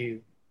need to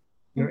do,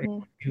 you're able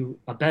Mm-hmm. to do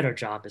a better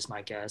job, is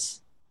my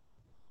guess.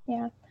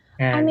 Yeah.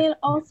 I And mean,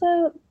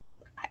 also,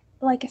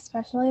 like,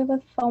 especially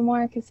with film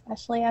work,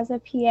 especially as a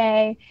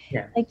PA,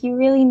 yeah. like, you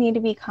really need to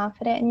be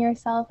confident in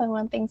yourself. And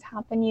when things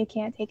happen, you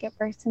can't take it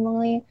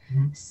personally.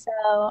 Mhm. So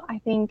I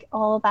think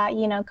all of that,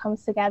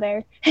 comes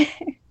together.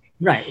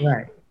 Right,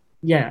 right.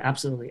 Yeah,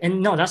 absolutely.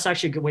 And no, that's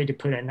actually a good way to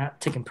put it, not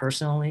taken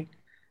personally,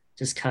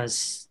 just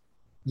because,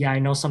 yeah, I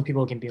know some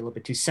people can be a little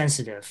bit too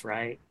sensitive,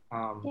 right?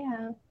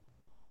 Yeah.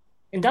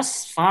 And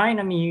that's fine.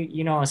 I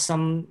mean, at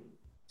some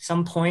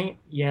point,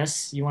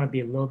 yes, you want to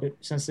be a little bit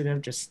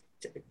sensitive, just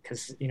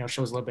because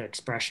shows a little bit of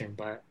expression.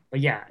 But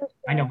yeah, For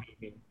I know sure. what you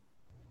mean.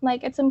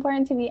 Like, it's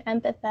important to be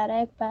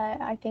empathetic,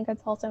 but I think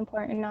it's also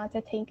important not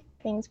to take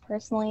things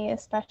personally,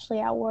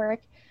 especially at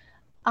work.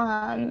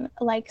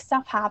 like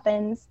stuff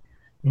happens,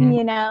 Mhm.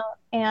 you know,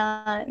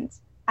 and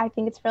I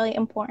think it's really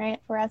important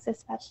for us,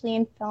 especially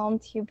in film,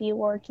 to be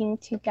working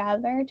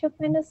together to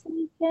find a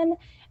solution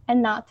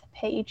and not to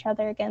pit each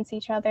other against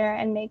each other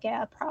and make it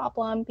a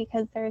problem,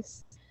 because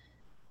there's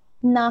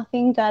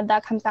nothing good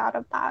that comes out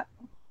of that.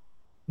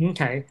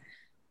 Okay.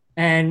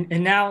 And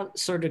now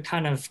sort of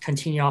kind of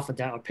continue off of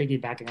that or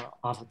piggybacking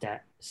off of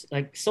that.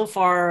 Like so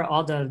far,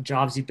 all the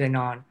jobs you've been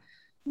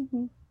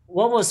Mm-hmm.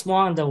 what was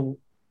one of the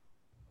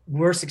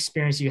worst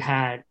experience you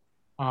had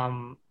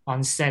on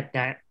set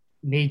that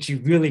made you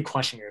really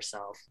question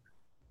yourself?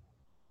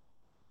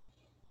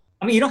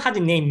 I mean, you don't have to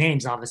name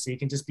names, obviously. You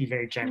can just be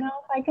very I don't general. know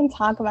if I can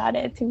talk about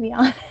it, to be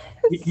honest.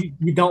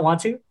 You don't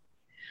want to?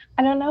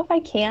 I don't know if I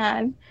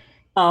can.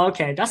 Oh,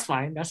 okay. That's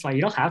fine. That's fine.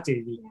 You don't have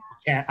to.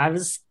 Yeah, I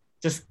was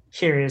just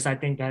curious. I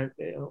think that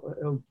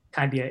it'll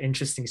kind of be an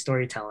interesting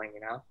storytelling,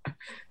 you know?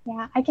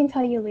 Yeah, I can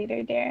tell you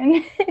later,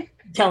 Darren.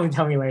 Tell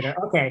me later.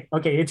 Okay,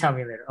 okay, you tell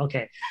me later.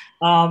 Okay.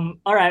 All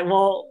right,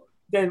 well,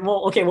 then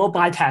we'll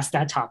bypass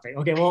that topic.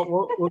 Okay,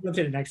 we'll go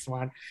to the next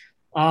one.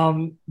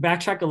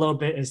 Backtrack a little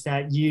bit is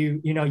that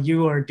you know,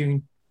 you're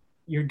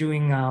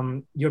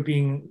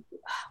being,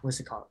 what's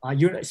it called?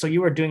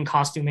 You were doing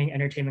costuming,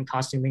 entertainment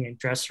costuming and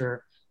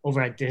dresser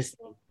over at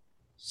Disney.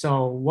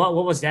 So what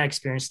was that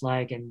experience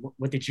like, and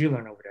what did you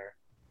learn over there?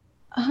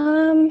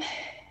 um,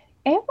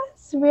 it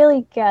was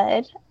really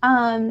good.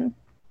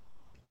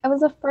 It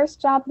was the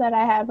first job that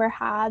I ever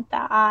had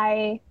that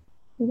I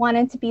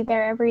wanted to be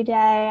there every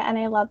day, and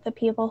I loved the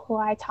people who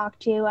I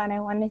talked to, and I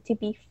wanted to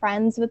be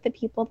friends with the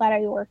people that I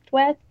worked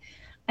with.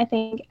 I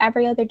think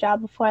every other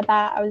job before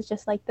that, I was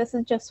just like, this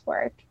is just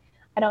work.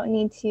 I don't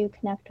need to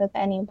connect with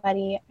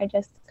anybody. I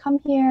just come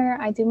here,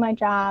 I do my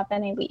job,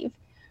 and I leave.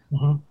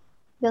 Mhm.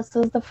 This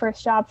was the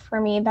first job for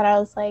me that I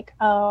was like,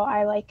 oh,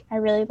 I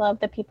really love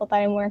the people that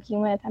I'm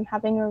working with. I'm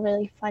having a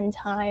really fun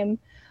time.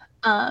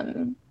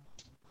 Um,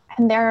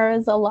 and there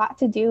is a lot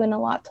to do and a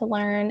lot to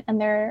learn. And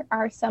there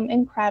are some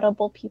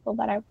incredible people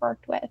that I've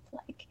worked with,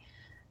 like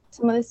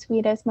some of the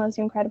sweetest, most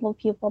incredible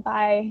people that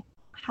I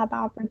had the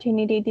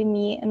opportunity to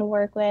meet and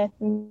work with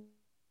and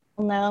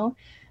know.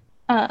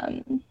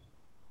 Um,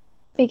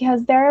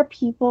 because there are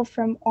people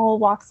from all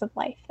walks of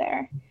life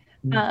there.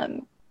 Mhm.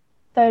 Um,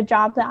 the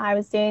job that I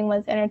was doing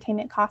was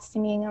entertainment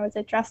costuming. I was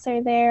a dresser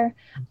there.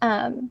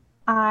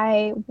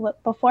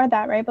 Before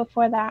that, right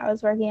before that, I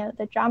was working at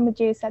the Jamba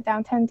Juice at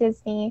Downtown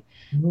Disney,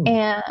 Mhm.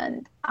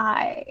 and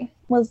I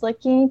was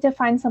looking to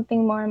find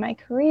something more in my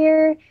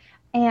career.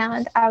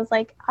 And I was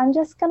like, I'm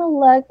just gonna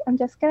look. I'm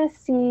just gonna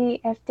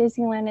see if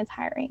Disneyland is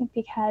hiring,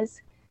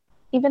 because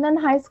even in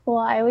high school,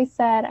 I always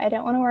said I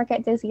didn't want to work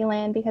at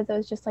Disneyland because it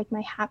was just like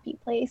my happy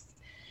place.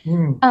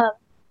 Mhm. Um,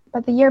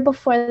 but the year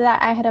before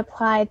that, I had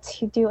applied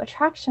to do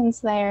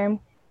attractions there,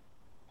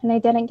 and I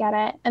didn't get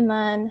it. And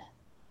then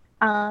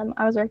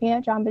I was working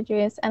at Jamba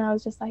Juice, and I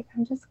was just like,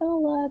 I'm just gonna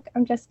look.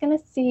 I'm just gonna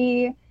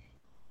see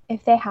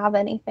if they have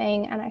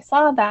anything. And I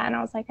saw that, and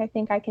I was like, I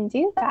think I can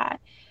do that.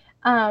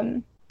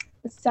 Um,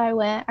 so I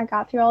went. I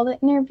got through all the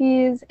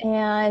interviews,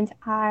 and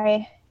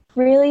I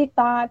really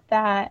thought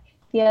that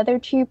the other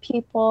two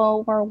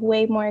people were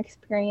way more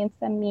experienced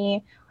than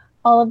me.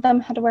 All of them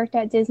had worked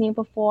at Disney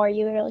before,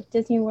 either like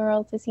Disney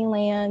World,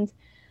 Disneyland,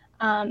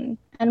 and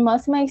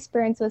most of my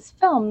experience was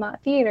film,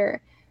 not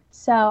theater.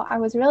 So I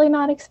was really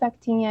not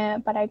expecting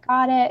it, but I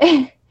got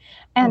it.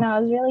 And Oh. I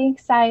was really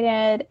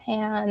excited.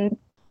 And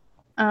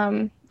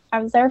um, I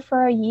was there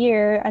for a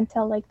year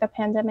until like the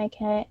pandemic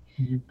hit.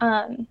 Mhm.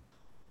 Um,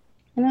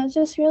 and it was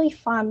just really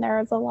fun. There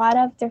was a lot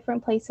of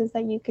different places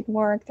that you could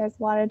work. There's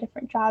a lot of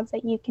different jobs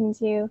that you can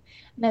do.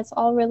 And it's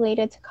all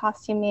related to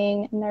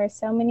costuming. And there are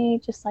so many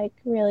just like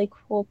really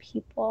cool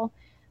people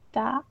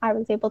that I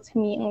was able to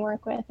meet and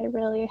work with. I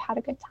really had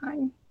a good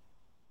time.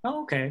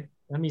 Oh, okay.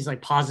 That means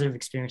like positive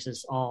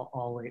experiences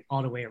all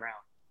the way around.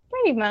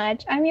 Pretty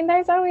much. I mean,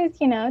 there's always,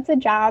 it's a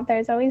job.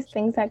 There's always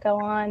things that go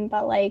on,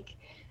 but like,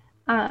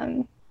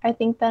 I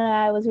think that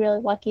I was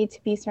really lucky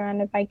to be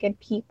surrounded by good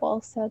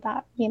people, so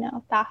that,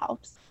 that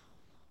helps.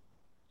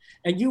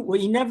 And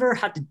you never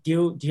had to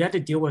deal. Do you have to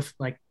deal with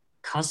like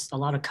a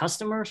lot of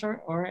customers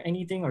or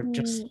anything, or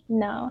just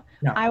No,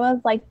 no? I was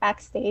like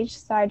backstage,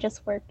 so I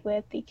just worked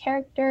with the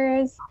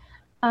characters.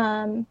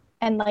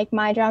 And like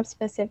my job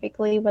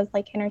specifically was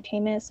like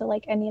entertainment, so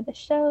like any of the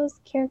shows,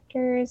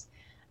 characters.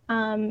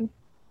 Um,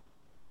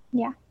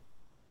 yeah.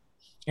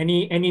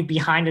 Any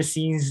behind the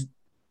scenes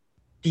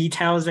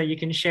details that you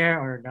can share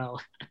or no?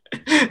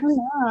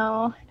 Oh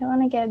no, I don't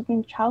want to get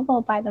in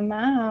trouble by the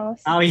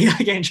mouse. Oh, you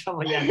get in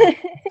trouble. Yeah,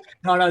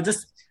 no, no.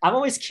 Just I'm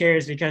always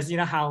curious because you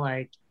know how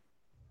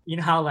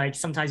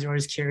sometimes you're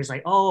always curious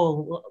like,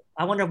 oh,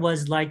 I wonder what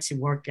it's like to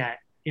work at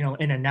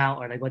In and Out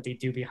or like what they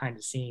do behind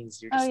the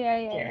scenes. You're Oh just yeah,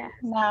 yeah, yeah. curious.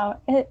 No,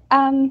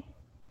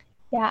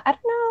 yeah, I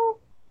don't know.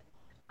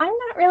 I'm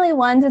not really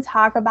one to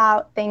talk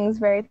about things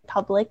very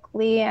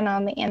publicly and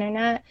on the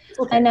internet. It's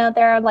I okay. know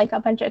there are like a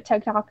bunch of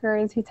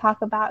TikTokers who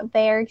talk about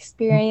their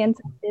experience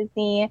at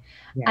Disney,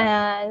 Yeah.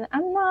 and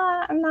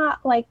I'm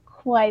not like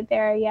quite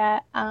there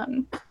yet.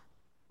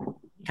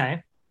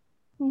 Okay.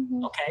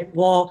 Hmm. Okay.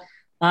 Well,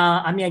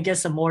 I mean, I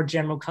guess a more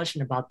general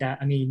question about that.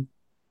 I mean,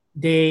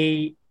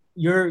 they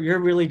you're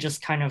really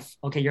just kind of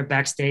okay, you're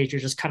backstage,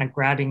 you're just kind of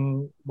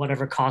grabbing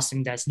whatever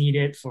costume that's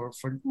needed for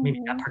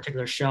maybe that Hmm.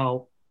 particular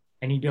show,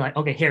 and you'd be like,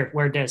 okay, here,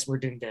 wear this, we're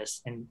doing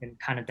this, and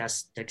kind of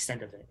that's the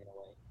extent of it in a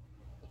way.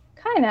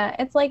 Kind of.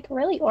 It's like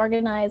really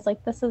organized.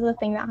 Like this is a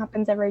thing that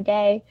happens every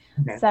day.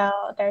 Okay. So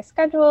there's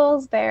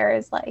schedules.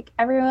 There's like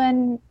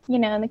everyone,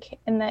 in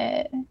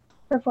the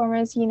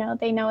performers,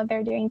 they know what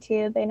they're doing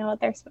too. They know what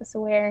they're supposed to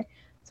wear.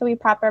 So we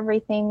prep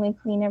everything, we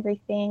clean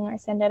everything, or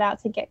send it out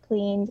to get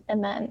cleaned,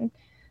 and then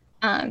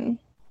um,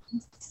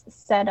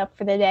 set up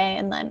for the day.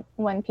 And then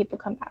when people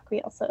come back,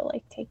 we also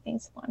like take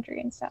things to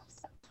laundry and stuff.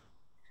 So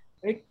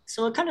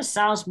So it kind of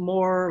sounds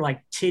more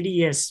like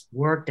tedious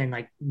work than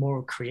like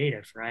more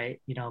creative,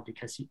 right? You know,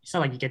 because it's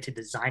not like you get to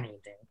design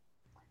anything.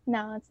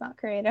 no, it's not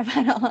creative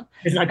at all.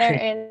 It's not There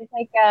creative. is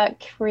like a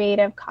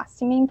creative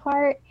costuming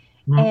part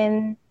Mhm.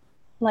 in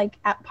like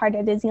at part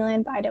of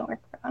Disneyland, but I don't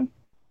work for them.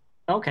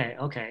 Okay,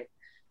 okay.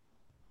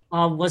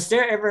 Was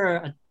there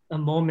ever a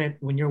moment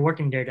when you're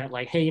working there that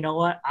like, hey, you know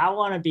what? I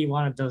want to be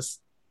one of those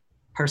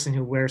person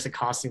who wears a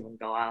costume and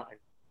go out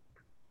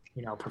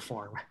and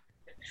perform.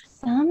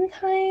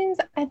 Sometimes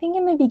I think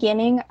in the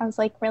beginning I was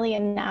like really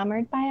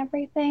enamored by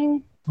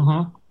everything.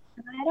 Uh-huh.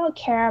 I don't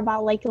care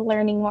about like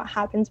learning what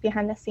happens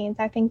behind the scenes.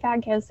 I think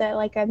that gives it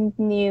like a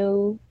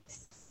new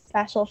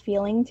special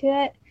feeling to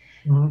it.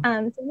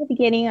 Mhm. So in the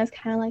beginning, I was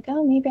kind of like,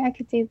 oh, maybe I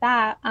could do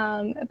that.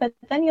 But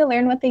then you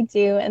learn what they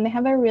do, and they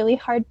have a really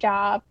hard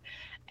job,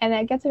 and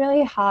it gets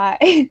really hot,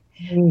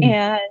 Mm.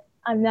 and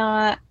I'm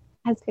not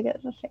as big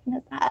of a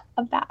fan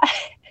of that.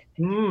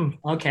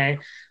 Okay.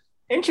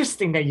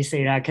 Interesting that you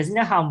say that because you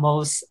know how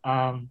most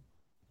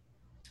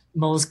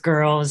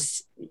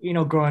girls,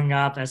 growing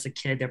up as a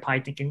kid, they're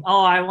probably thinking,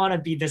 oh, I want to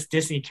be this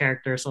Disney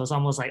character. So it's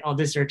almost like, oh,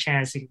 this is your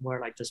chance to wear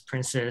like this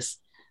princess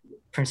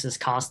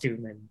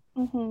costume and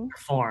Hmm.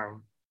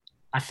 perform.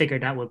 I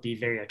figured that would be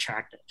very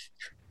attractive.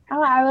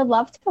 Oh, I would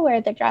love to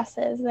wear the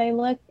dresses.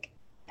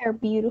 They're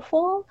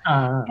beautiful,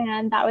 Uh,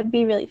 and that would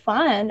be really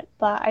fun.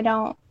 But I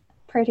don't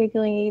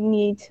particularly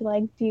need to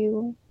like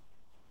do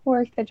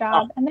work the oh,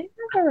 job, and they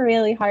have a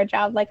really hard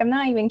job. Like I'm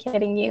not even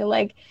kidding you.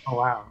 Like oh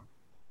wow.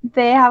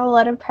 they have a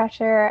lot of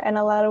pressure and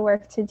a lot of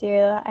work to do,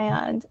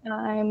 and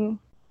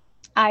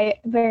I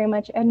very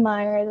much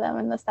admire them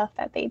and the stuff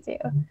that they do.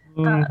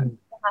 Mm,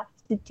 They have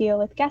to deal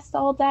with guests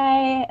all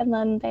day, and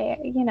then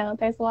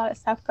there's a lot of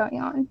stuff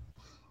going on.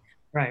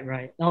 right,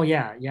 right. Oh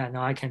yeah, yeah.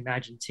 No, I can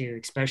imagine too,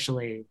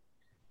 especially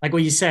like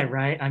what you said,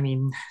 right? I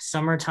mean,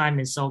 summertime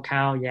in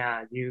SoCal,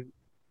 yeah, you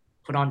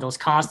put on those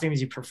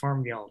costumes, you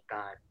perform, oh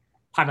God,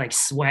 probably like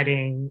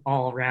sweating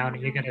all around,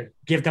 and you gotta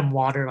give them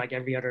water like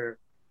every other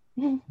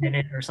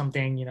minute or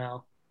something.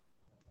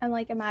 And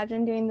like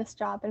imagine doing this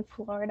job in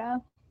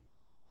Florida.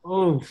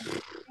 Oh,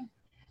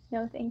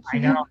 No, thank I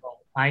know, you.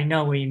 I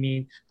know what you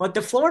mean. But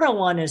the Florida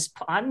one is,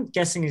 I'm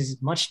guessing, is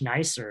much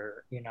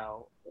nicer,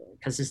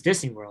 because it's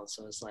Disney World,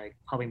 so it's like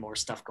probably more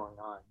stuff going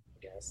on, I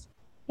guess.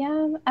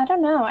 Yeah, I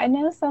don't know. I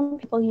know some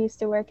people used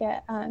to work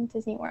at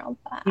Disney World,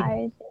 but Hmm. I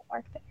didn't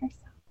work there.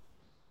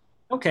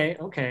 So. Okay,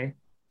 okay.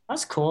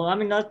 That's cool. I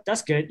mean,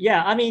 that's good.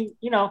 Yeah, I mean,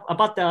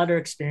 about the other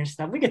experience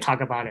stuff, we could talk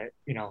about it,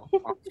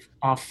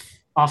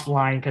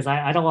 offline because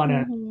I don't want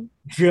to Mm-hmm.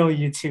 drill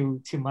you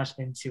too much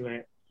into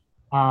it.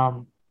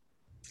 Um,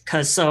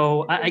 because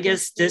so I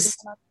guess Lady this,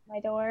 come up to my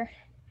door.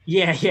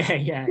 yeah, yeah,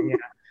 yeah,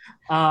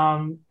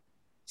 yeah.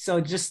 So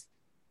just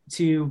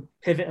to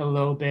pivot a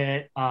little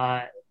bit,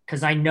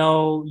 because I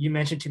know you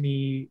mentioned to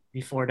me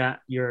before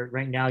that you're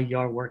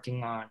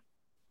working on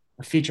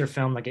a feature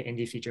film, like an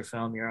indie feature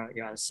film. You're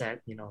on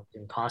set,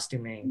 doing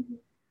costuming.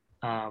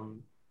 Mm-hmm.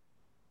 Um,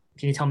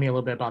 can you tell me a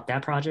little bit about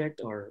that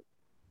project, or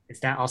is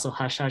that also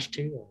hush hush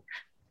too? Or?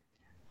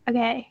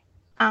 Okay.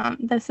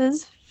 This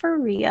is for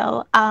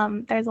real.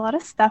 There's a lot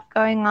of stuff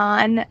going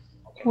on Okay,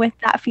 with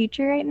that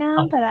feature right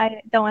now okay, that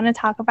I don't want to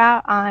talk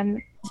about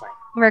on fine.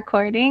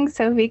 recording.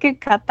 So if we could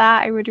cut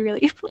that, I would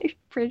really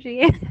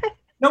appreciate it.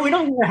 No, we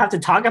don't even have to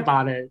talk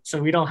about it, so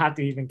we don't have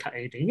to even cut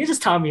anything. You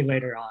just tell me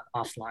later on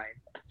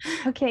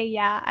offline. Okay,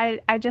 yeah.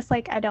 I just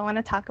like I don't want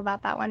to talk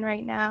about that one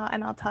right now,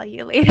 and I'll tell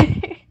you later.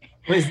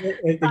 Was you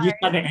Sorry.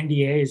 signed an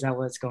NDA? Is that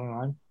what's going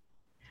on?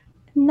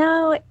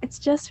 No, it's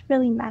just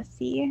really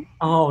messy.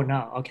 Oh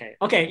no. Okay.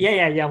 Okay. Yeah.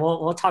 Yeah. Yeah.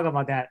 We'll talk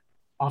about that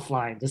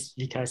offline, just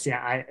because. Yeah.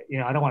 I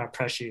don't want to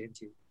press you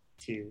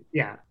into.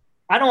 Yeah.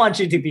 I don't want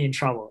you to be in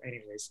trouble.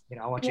 Anyways.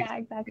 I want you. Yeah,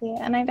 exactly.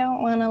 And I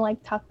don't want to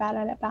like talk bad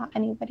about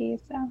anybody.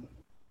 So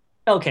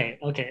Okay.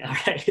 Okay. All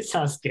right.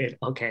 Sounds good.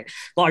 Okay.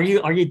 Well, are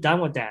you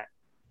done with that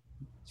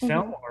mm-hmm.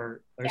 film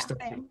or Yeah, still?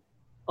 I am.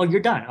 Oh, you're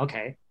done.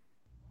 Okay.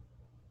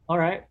 All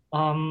right.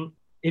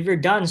 If you're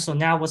done, so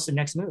now what's the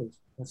next move?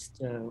 What's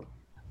the?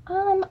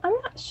 I'm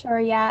not sure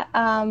yet.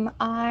 I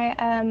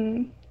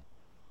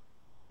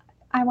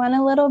want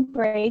a little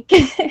break,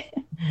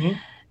 Mhm.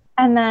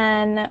 and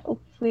then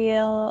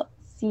we'll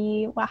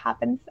see what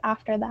happens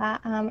after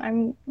that.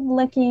 I'm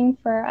looking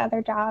for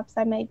other jobs.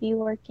 I might be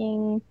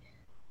working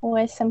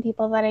with some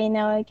people that I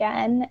know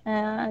again,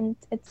 and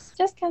it's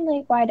just kind of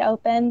like wide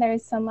open.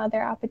 There's some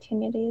other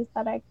opportunities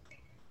that I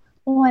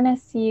want to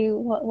see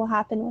what will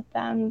happen with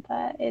them,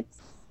 but it's,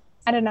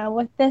 I don't know,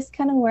 with this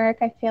kind of work,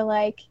 I feel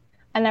like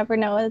I never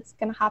know what's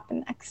going to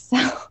happen next. So,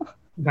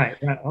 Right,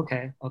 right.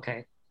 Okay,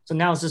 okay. So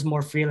now it's just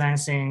more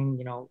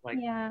freelancing, like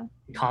yeah.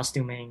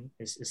 costuming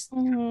is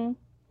Mm-hmm.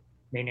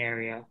 main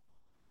area.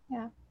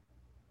 Yeah.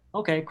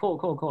 Okay, cool,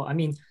 cool, cool. I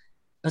mean,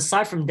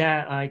 aside from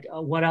that, like,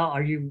 what else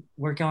are you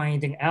working on?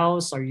 Anything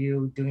else? Are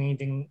you doing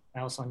anything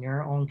else on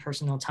your own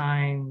personal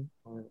time?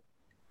 Or...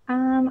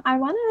 I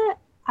want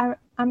to.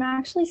 I'm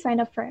actually signed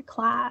up for a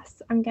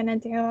class. I'm gonna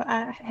do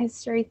a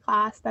history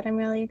class that I'm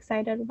really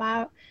excited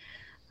about.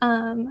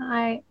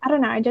 I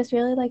don't know. I just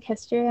really like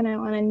history, and I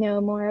want to know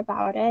more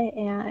about it,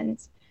 and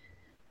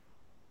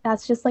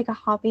that's just like a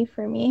hobby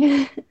for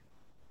me.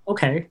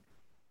 Okay.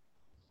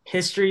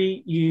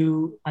 History,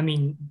 I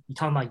mean, you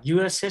talking about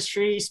US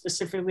history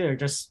specifically or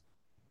just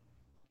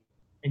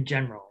in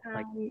general,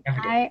 like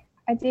everything?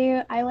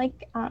 I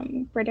like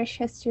British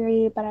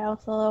history, but I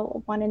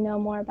also want to know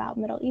more about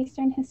Middle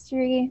Eastern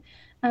history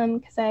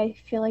because I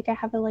feel like I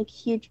have a like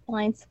huge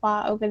blind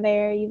spot over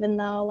there, even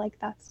though like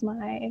that's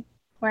my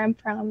where I'm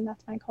from,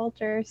 that's my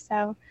culture.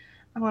 So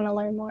I want to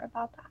learn more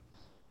about that.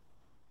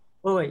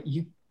 Oh, wait,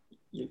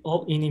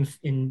 oh, in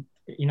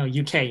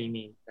UK, you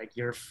mean like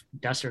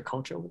that's your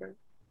culture over there?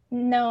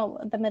 No,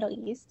 the Middle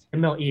East. The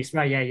Middle East,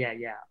 right? Yeah, yeah,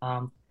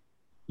 yeah.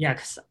 Yeah,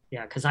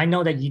 because I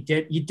know that you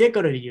did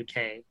go to the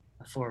UK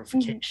for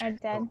vacation.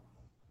 I did.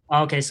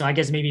 Okay, so I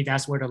guess maybe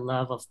that's where the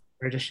love of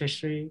British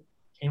history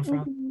came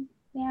from.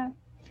 Yeah.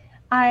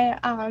 I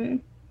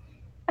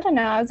I don't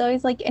know. I was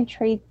always like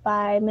intrigued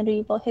by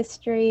medieval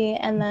history,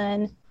 and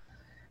then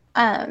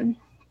um,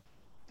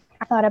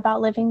 I thought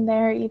about living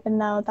there, even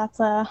though that's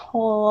a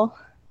whole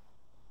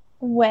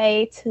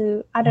way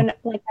to. I don't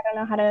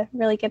know how to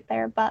really get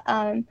there, but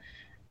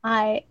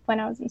I when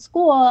I was in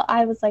school,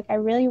 I was like I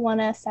really want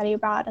to study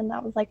abroad, and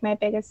that was like my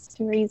biggest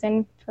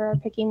reason for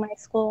picking my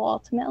school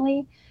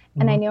ultimately.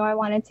 And I Mhm, knew I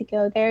wanted to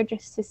go there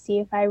just to see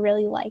if I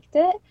really liked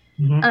it.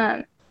 mhm.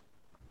 Um,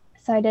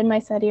 so I did my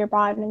study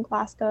abroad in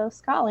Glasgow,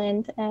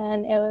 Scotland,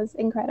 and it was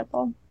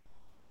incredible.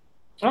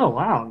 Oh,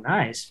 wow,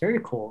 nice, very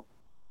cool.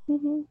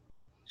 Mm-hmm.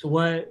 So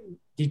what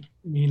did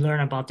you learn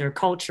about their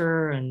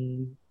culture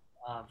and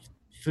uh,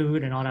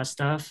 food and all that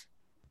stuff?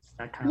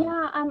 That kind of.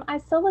 Yeah, I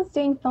still was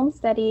doing film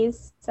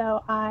studies,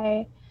 so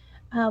I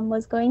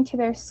was going to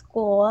their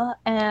school,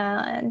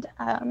 and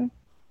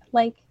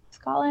like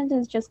Scotland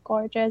is just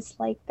gorgeous.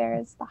 Like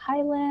there's the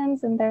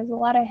Highlands, and there's a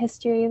lot of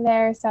history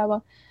there.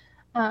 So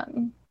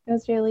it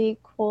was really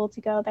cool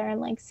to go there and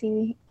like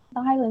see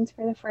the Highlands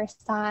for the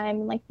first time,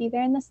 and like be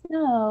there in the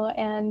snow.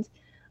 And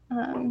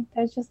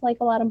there's just like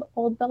a lot of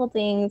old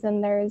buildings,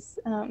 and there's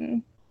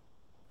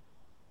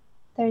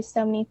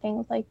so many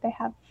things. Like they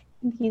have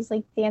these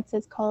like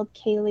dances called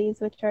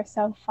Kayleys, which are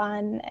so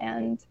fun,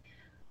 and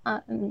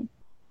um,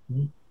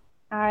 Mhm.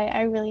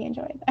 I really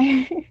enjoyed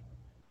that.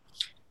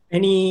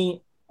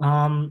 Any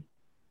um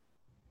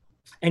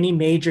any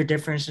major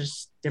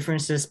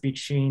differences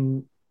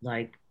between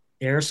like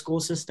their school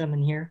system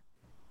and here?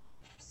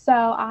 So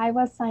I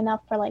was signed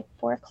up for like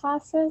 4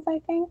 classes, I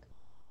think.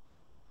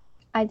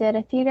 I did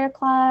a theater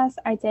class,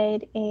 I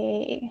did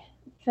a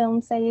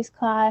film studies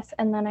class,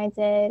 and then I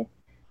did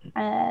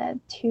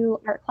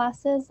 2 art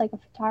classes, like a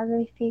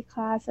photography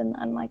class and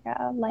then like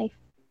a life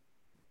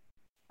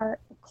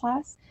art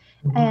class.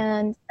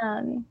 Mhm.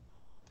 And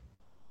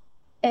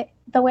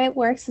the way it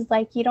works is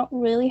like you don't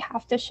really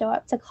have to show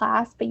up to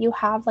class, but you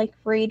have like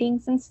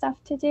readings and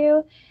stuff to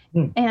do.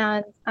 Hmm.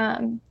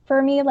 And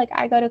for me, like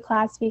I go to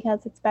class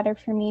because it's better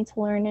for me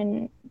to learn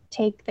and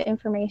take the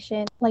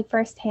information like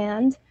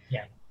firsthand.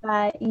 Yeah.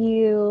 But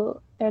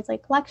there's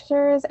like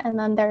lectures, and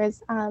then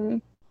there's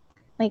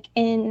like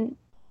in,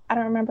 I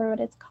don't remember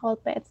what it's called,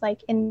 but it's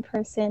like in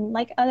person,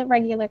 like a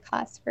regular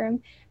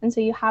classroom. And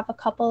so you have a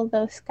couple of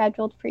those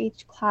scheduled for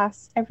each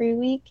class every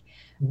week.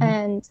 Mhm.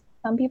 And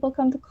some people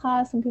come to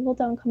class, some people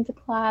don't come to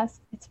class.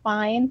 It's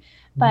fine. Mhm.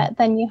 But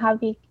then you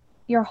have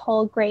your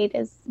whole grade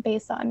is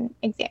based on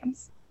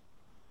exams.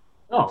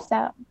 Oh,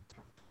 So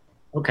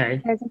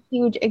okay. there's a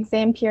huge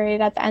exam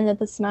period at the end of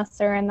the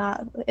semester, and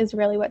that is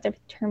really what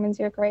determines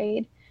your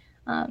grade.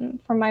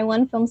 For my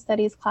one film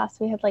studies class,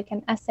 we had like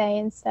an essay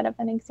instead of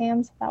an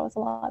exam, so that was a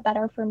lot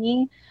better for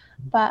me.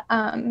 But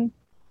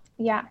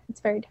yeah,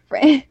 it's very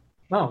different.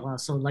 Oh, wow.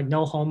 So like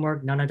no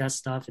homework, none of that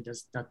stuff.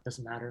 That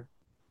doesn't matter.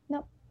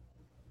 Nope.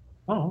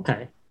 Oh,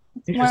 okay.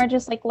 It's more Interesting.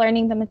 just like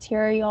learning the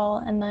material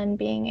and then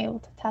being able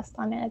to test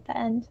on it at the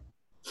end.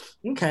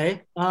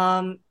 Okay.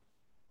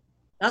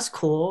 That's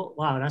cool.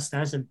 Wow, that's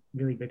a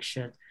really big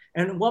shit.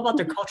 And what about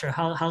their culture?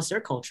 How's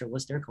their culture?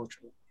 What's their culture?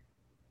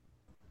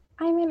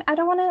 I mean, I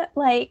don't want to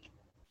like,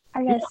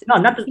 I guess, No,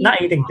 speak. not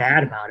anything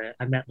bad about it.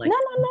 I meant No, like,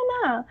 no, no,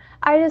 no.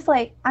 I just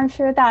like, I'm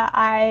sure that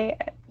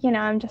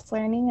I'm just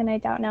learning and I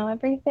don't know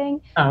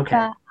everything. oh, okay.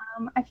 But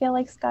I feel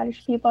like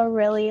Scottish people are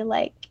really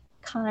like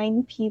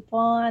kind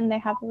people, and they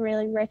have a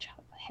really rich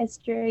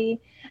history.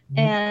 Mhm.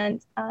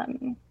 And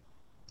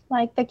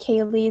Like the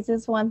Kayleys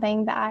is one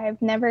thing that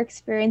I've never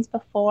experienced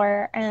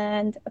before,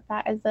 and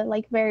that is a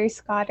like very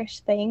Scottish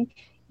thing.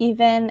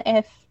 Even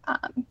if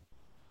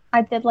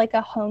I did like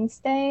a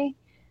homestay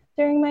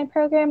during my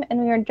program, and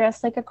we were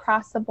just like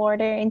across the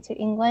border into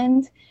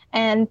England,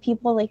 and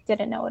people like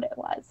didn't know what it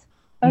was.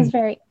 It was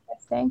very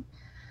interesting.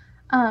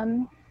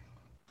 Um,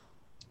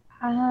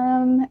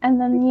 and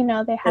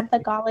then they have the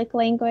Gaelic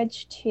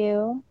language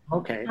too.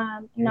 Okay.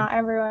 Not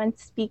everyone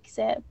speaks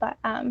it, but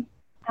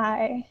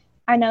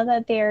I know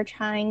that they're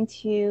trying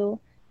to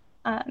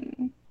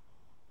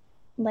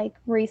like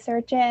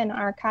research it and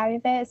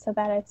archive it so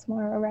that it's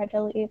more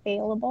readily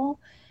available.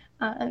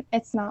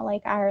 It's not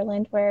like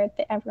Ireland where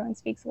everyone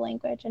speaks the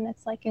language and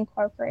it's like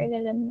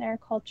incorporated in their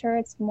culture.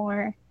 It's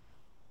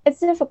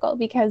difficult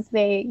because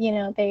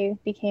they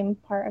became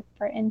part of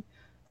Britain,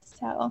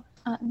 so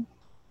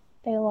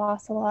they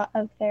lost a lot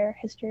of their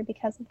history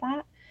because of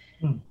that.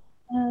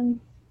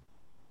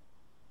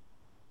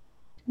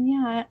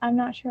 Yeah, I'm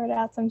not sure what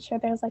else. I'm sure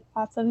there's like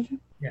lots of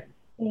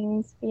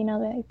things.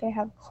 They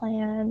have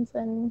clans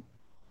and.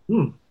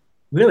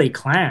 Really,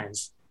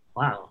 clans?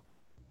 Wow.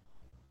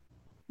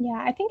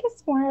 Yeah, I think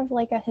it's more of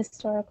like a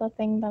historical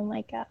thing than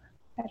like I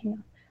don't know.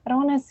 I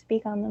don't want to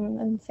speak on them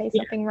and say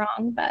something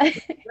wrong, but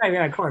right,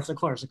 of course.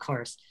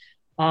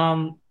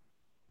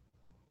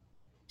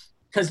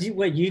 Because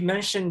you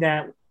mentioned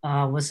that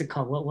what's it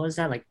called? What was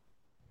that, like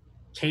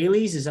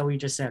Kayleys? Is that what you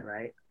just said,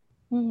 right?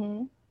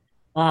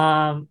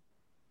 Mm-hmm.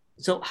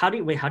 So how do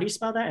you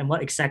spell that, and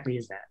what exactly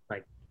is that?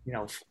 Like,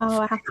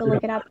 Oh, I have to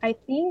look it up. I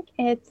think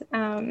it's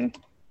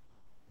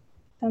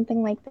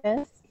something like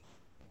this.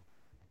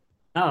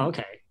 Oh,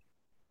 okay.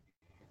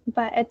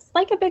 But it's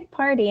like a big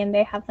party, and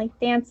they have like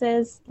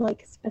dances,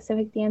 like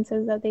specific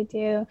dances that they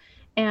do,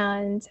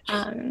 and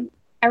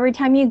every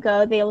time you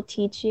go, they'll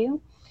teach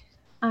you.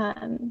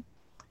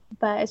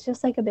 But it's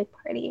just like a big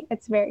party.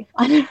 It's very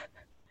fun.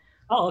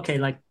 Oh, okay.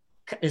 Like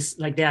it's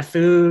like they have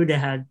food, they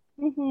had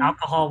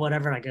alcohol,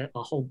 whatever, like a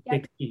whole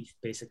big feast,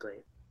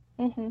 basically.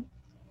 And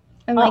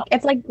like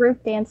it's like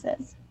group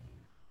dances.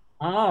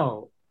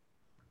 Oh,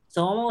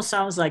 so almost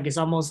sounds like it's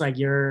almost like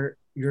you're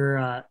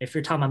if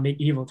you're talking about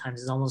medieval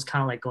times, it's almost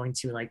kind of like going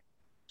to like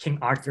King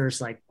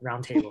Arthur's like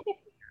round table,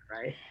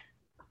 right?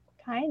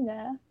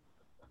 Kinda.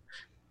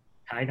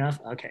 Kind of.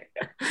 Okay.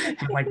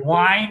 Like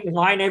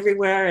wine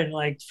everywhere and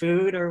like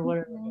food or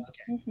whatever.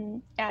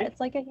 Okay. Yeah, it's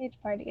like a huge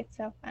party. It's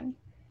so fun.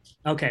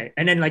 Okay,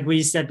 and then like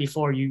we said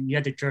before, you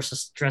had to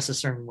dress a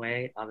certain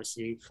way,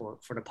 obviously for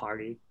the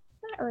party.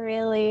 Not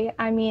really.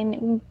 I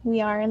mean,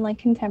 we are in like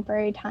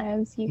contemporary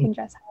times. You can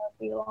dress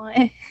however you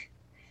want.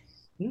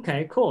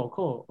 Okay,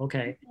 cool.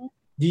 Okay.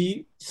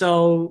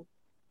 So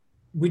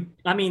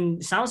I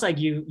mean, sounds like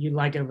you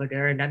like it over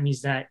there, and that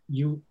means that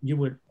you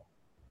would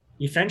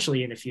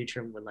eventually in the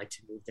future would like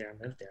to move there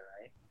and live there,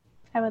 right?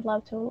 I would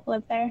love to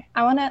live there.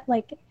 I want to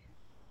like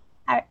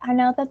I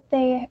know that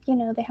they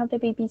have the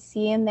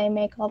BBC and they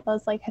make all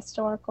those like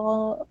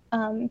historical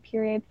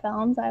period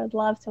films. I would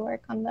love to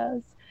work on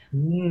those.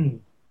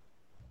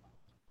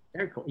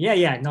 Very cool.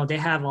 Yeah. No, they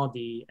have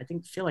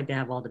feel like they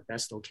have all the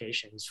best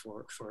locations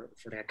for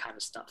that kind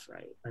of stuff,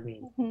 right? I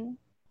mean,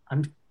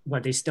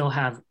 they still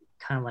have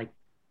kind of like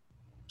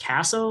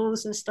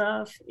castles and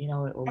stuff,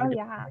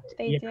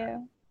 they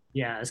do.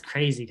 Yeah, it's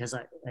crazy because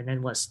and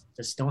then what's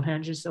the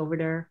Stonehenge is over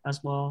there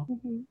as well.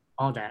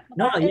 All that.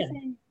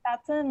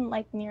 That's in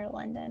like near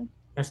London.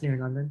 That's near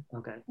London.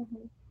 Okay.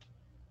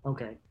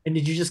 Okay. And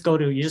you just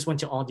went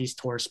to all these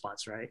tourist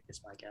spots, right?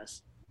 Is my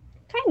guess.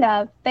 Kind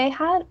of. They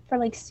had for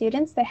like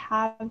students, they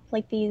have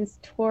like these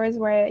tours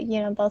where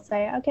they'll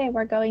say, okay,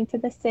 we're going to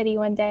the city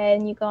one day,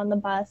 and you go on the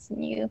bus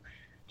and you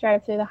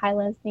drive through the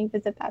Highlands and you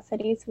visit that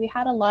city. So we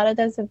had a lot of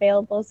those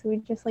available. So we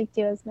just like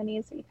do as many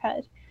as we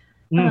could.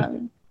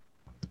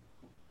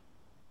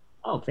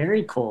 Oh,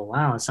 very cool.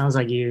 Wow. It sounds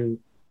like you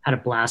had a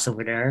blast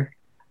over there.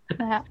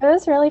 Yeah, it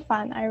was really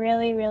fun. I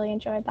really, really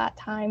enjoyed that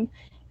time.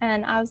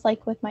 And I was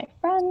like with my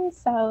friends.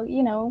 So,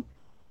 we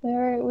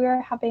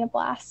were having a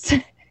blast.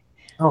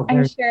 Oh,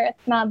 I'm sure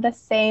it's not the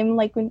same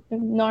like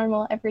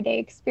normal everyday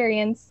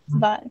experience,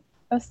 but it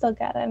was still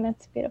good and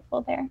it's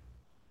beautiful there.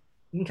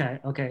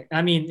 Okay.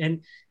 I mean,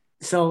 and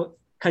so,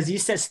 because you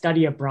said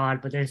study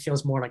abroad, but then it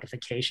feels more like a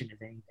vacation than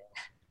anything.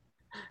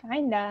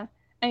 Kinda.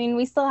 I mean,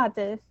 we still had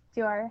to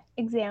do our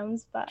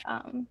exams, but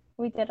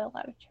we did a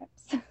lot of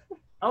trips.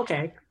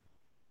 Okay.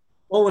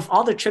 Well, with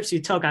all the trips you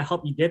took, I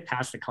hope you did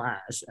pass the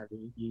class. I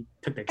mean, you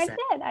took the exam.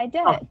 I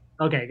did. Oh,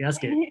 okay, that's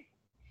good.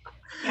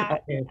 Yeah,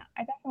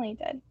 I definitely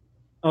did.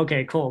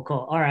 Okay, cool.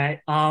 All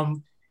right.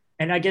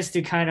 And I guess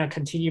to kind of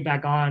continue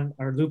back on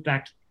or loop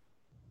back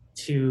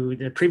to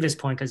the previous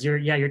point, because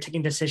you're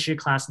taking this history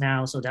class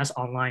now, so that's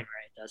online,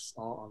 right? That's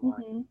all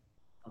online.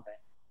 Okay.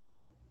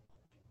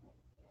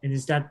 And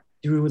is that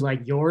through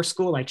like your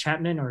school, like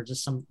Chapman, or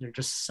just some?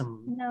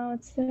 No,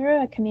 it's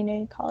through a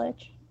community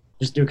college.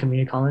 Just through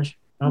community college.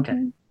 Okay.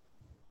 And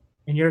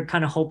you're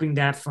kind of hoping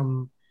that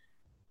from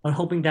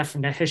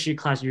that history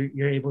class,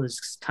 you're able to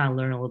kind of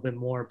learn a little bit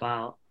more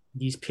about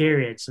these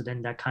periods. So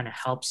then that kind of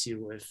helps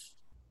you with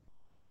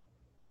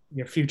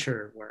your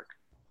future work?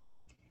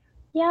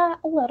 Yeah,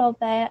 a little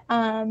bit.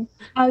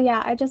 Oh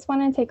yeah, I just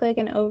want to take like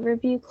an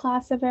overview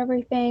class of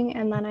everything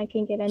and then I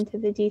can get into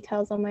the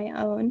details on my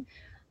own.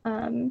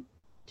 Um,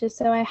 just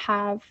so I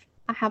have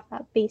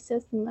that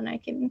basis and then I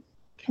can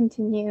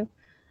continue.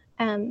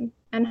 And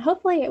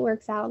hopefully it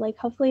works out. Like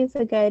hopefully it's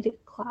a good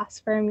class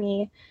for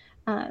me.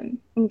 I'm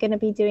gonna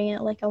be doing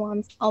it like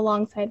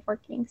alongside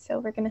working, so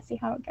we're gonna see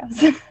how it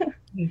goes.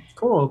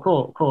 Cool,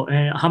 cool, cool.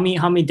 And how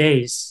many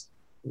days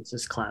is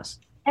this class?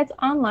 It's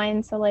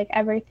online, so like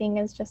everything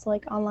is just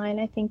like online.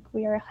 I think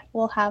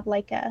we'll have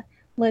like a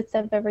list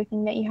of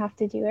everything that you have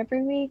to do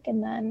every week,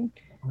 and then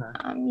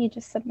Okay, you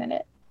just submit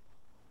it,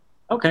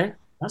 okay,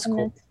 that's and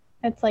cool.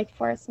 it's like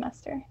for a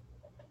semester.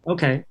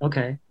 Okay,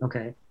 okay,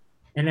 okay.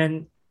 And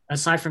then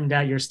aside from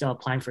that, you're still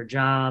applying for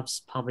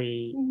jobs,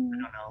 probably, I Hmm.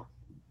 don't know,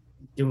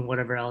 doing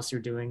whatever else you're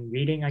doing,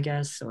 reading, I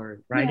guess,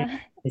 or writing. Yeah,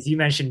 As you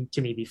mentioned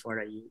to me before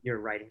that you're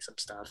writing some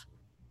stuff.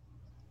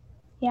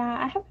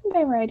 yeah. I haven't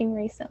been writing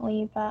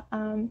recently, but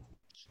I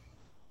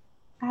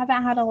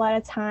haven't had a lot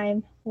of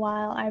time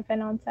while I've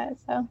been on set,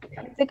 so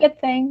it's a good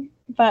thing.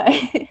 But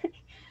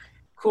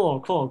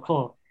Cool, cool,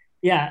 cool.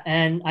 Yeah,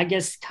 and I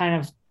guess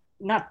kind of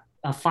not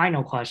a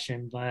final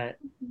question, but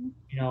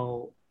you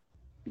know,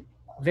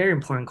 a very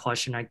important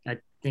question. I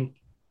think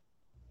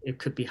it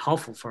could be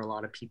helpful for a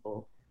lot of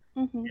people.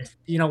 hmm. If,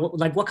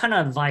 like what kind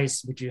of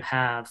advice would you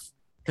have?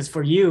 Because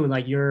for you,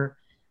 like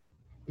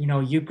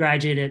you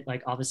graduated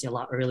like obviously a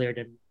lot earlier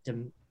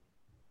than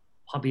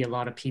probably a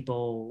lot of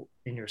people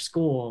in your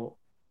school.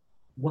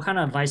 What kind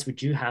of advice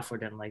would you have for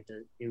them, like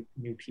the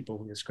new people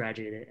who just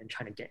graduated and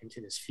trying to get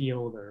into this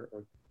field or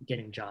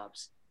getting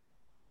jobs?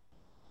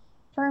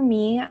 For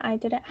me, I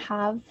didn't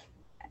have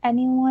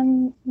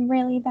anyone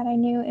really that I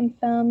knew in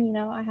film. You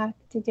know, I had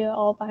to do it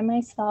all by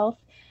myself.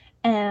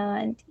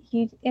 And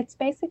it's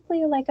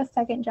basically like a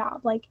second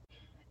job. Like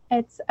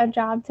it's a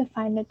job to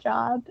find a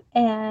job,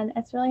 and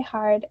it's really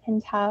hard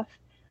and tough.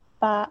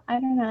 But I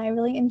don't know, I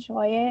really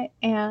enjoy it,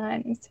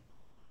 and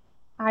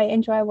I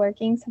enjoy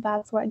working. So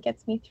that's what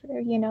gets me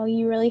through. You know,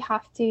 you really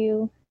have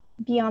to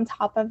be on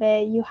top of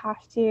it. You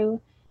have to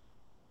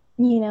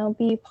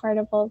be part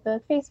of all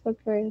the Facebook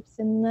groups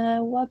and the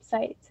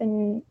websites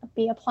and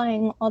be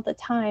applying all the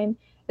time.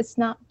 It's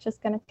not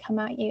just going to come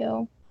at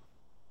you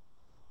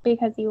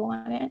because you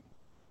want it.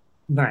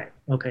 Right.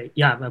 Okay.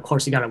 Yeah. Of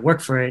course, you got to work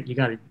for it. You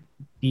got to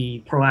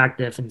be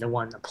proactive and the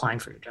one applying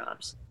for your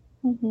jobs.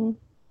 Mm-hmm.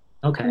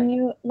 Okay.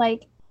 And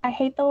I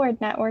hate the word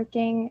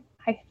networking.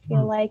 I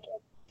feel Hmm. like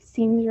it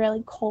seems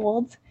really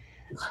cold,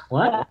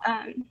 What?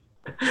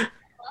 but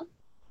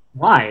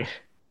Why?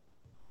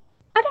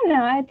 I don't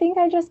know. I think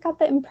I just got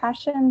the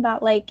impression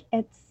that like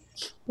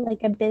it's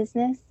like a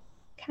business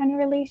kind of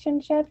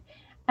relationship.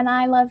 And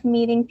I love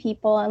meeting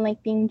people and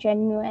like being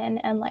genuine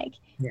and like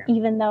Yeah.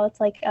 even though it's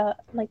like a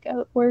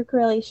work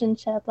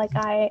relationship, like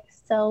I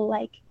still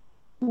like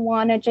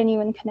want a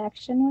genuine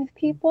connection with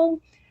people.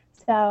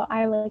 So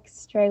I like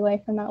stray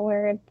away from that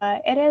word.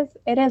 But it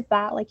is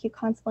that like you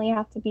constantly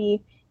have to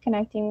be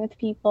connecting with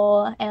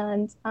people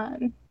and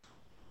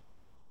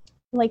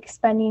like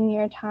spending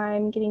your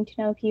time getting to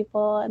know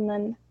people and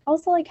then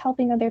also like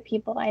helping other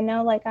people. I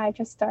know like I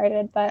just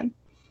started, but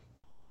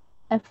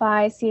if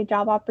I see a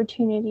job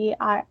opportunity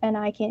and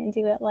I can't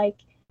do it, like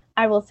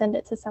I will send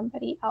it to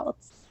somebody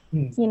else.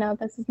 Hmm. You know,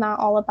 this is not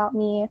all about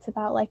me. It's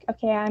about like,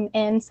 okay, I'm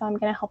in, so I'm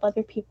gonna help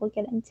other people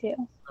get into.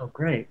 Oh,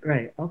 great,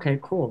 great. Okay,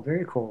 cool.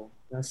 Very cool.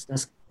 That's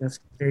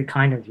very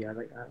kind of you. I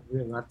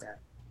really love that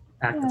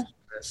active Yeah,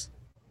 service.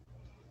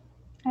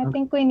 I Okay.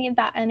 think we need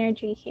that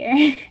energy here.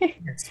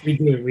 Yes, we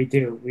do. We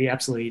do. We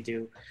absolutely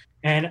do.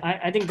 And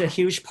I think the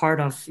huge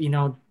part of,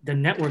 the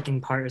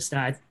networking part is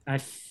that I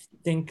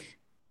think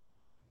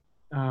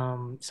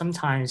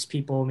sometimes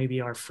people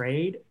maybe are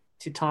afraid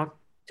to talk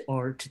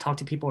to talk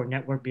to people or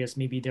network because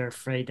maybe they're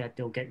afraid that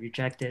they'll get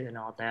rejected and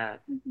all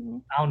that. Mm-hmm.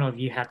 I don't know if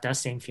you have that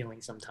same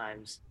feeling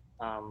sometimes.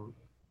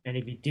 And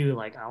if you do,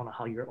 like, I don't know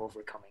how you're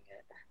overcoming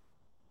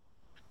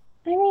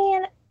it. I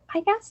mean,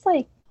 I guess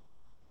like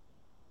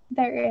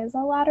there is a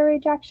lot of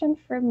rejection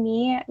for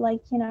me.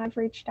 Like, I've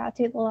reached out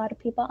to a lot of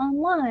people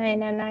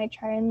online and I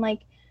try and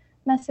like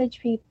message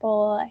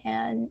people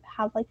and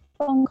have like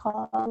phone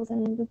calls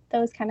and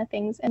those kind of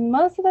things. And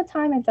most of the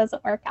time it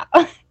doesn't work out.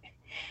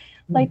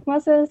 Hmm. Like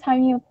most of the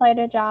time you apply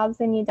to jobs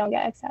and you don't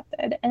get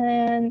accepted.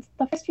 And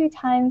the first few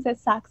times it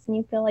sucks and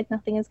you feel like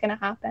nothing is going to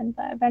happen,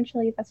 but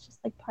eventually that's just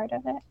like part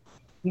of it.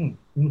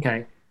 Hmm.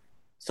 Okay.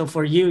 So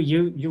for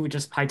you would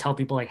just probably tell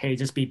people like, hey,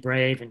 just be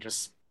brave and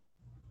just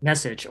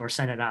message or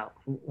send it out.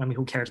 I mean,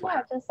 who cares what Yeah,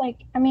 happens? just like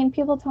I mean,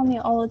 people tell me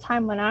all the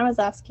time when I was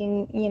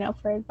asking,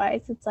 for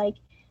advice. It's like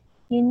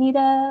you need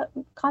to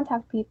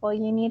contact people.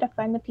 You need to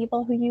find the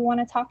people who you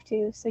want to talk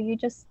to. So you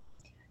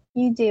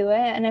do it,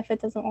 and if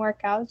it doesn't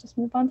work out, just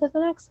move on to the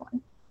next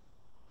one.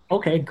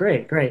 Okay,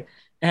 great, great.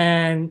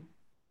 And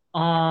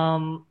I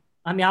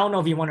mean, I don't know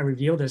if you want to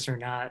reveal this or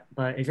not,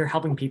 but if you're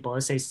helping people,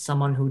 let's say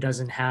someone who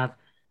doesn't have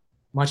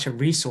much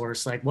of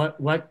resource, like what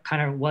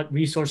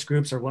resource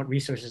groups or what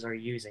resources are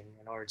you using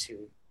in order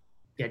to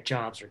get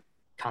jobs or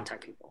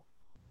contact people?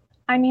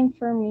 I mean,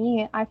 for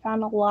me, I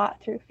found a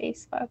lot through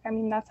Facebook. I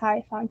mean, that's how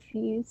I found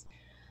Fuse.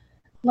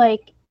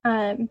 Like,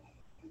 I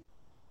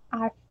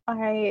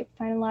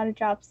find a lot of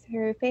jobs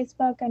through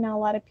Facebook. I know a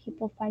lot of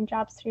people find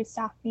jobs through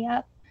Staff Me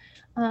Up.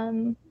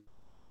 Um,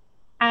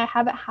 I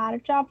haven't had a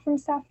job from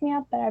Staff Me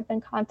Up, but I've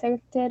been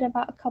contacted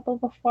about a couple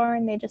before,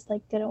 and they just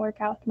like didn't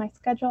work out with my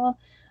schedule.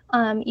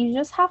 You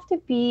just have to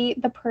be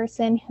the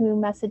person who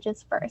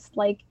messages first.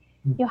 Like,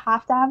 you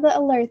have to have the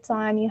alerts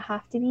on. You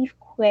have to be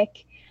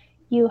quick.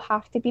 You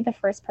have to be the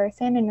first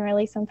person, and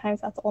really,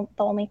 sometimes that's the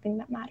only thing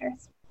that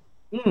matters.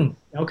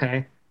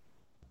 Okay.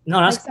 No,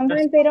 Like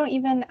sometimes they don't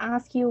even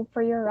ask you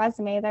for your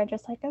resume. They're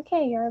just like,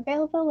 okay, you're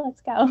available.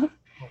 Let's go.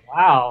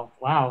 wow.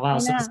 I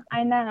know.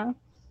 I know.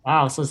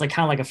 Wow. So it's like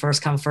kind of like a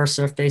first come, first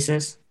serve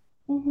basis.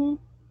 Mm-hmm.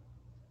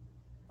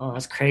 Oh,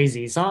 that's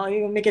crazy. So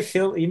you make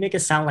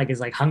it sound like it's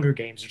like Hunger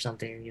Games or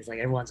something. It's like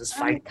everyone's just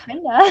fighting.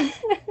 Kind of.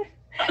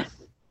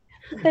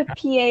 The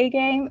PA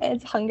game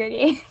is Hunger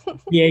Games. PA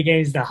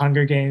games, the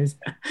Hunger Games.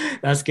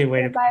 That's a good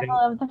way to put Survival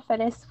of the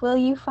fittest. Will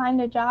you find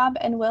a job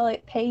and will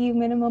it pay you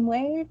minimum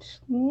wage?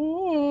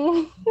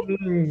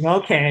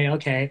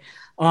 Okay.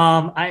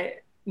 I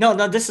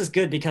no, this is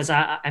good because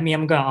I mean,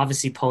 I'm gonna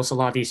obviously post a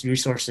lot of these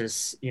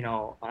resources, in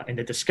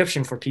the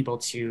description for people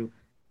to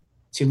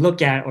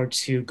look at or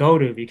to go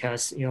to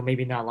because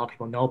maybe not a lot of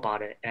people know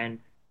about it. And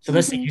so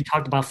let's say you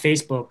talked about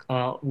Facebook.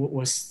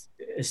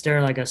 Is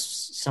there like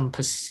some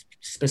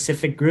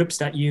specific groups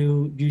that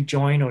you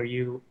join or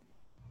you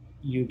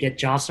get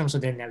jobs from, so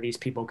then at least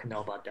people can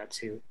know about that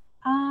too?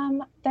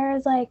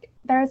 There's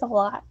a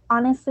lot.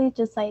 Honestly,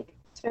 just like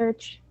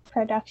search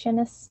production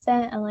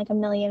assistant and like a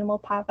million will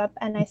pop up,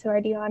 and I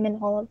swear to you, I'm in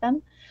all of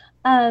them.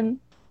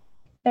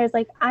 There's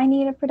like, I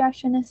need a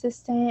production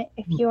assistant.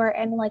 If you're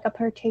in like a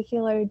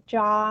particular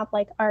job,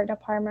 like art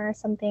department or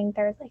something,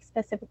 there's like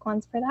specific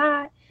ones for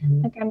that.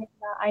 Like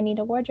I need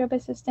a wardrobe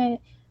assistant.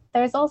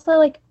 There's also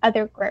like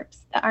other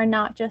groups that are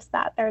not just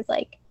that. There's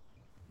like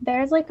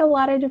a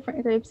lot of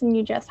different groups and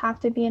you just have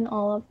to be in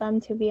all of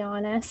them, to be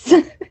honest.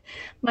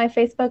 My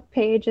Facebook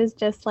page is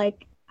just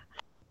like,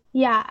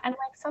 yeah, and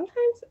like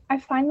sometimes I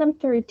find them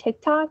through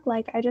TikTok.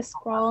 Like I just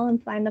scroll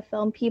and find the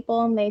film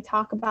people and they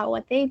talk about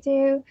what they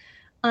do.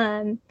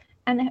 And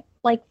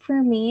like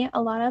for me,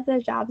 a lot of the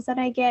jobs that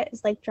I get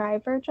is like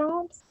driver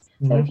jobs.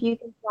 So if you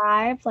can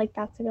drive, like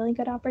that's a really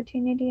good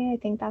opportunity. I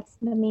think that's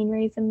the main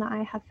reason that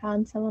I have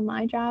found some of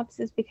my jobs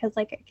is because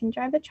like I can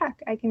drive a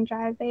truck, I can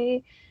drive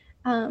a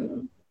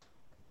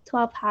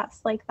 12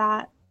 pass like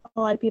that.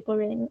 A lot of people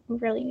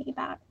really need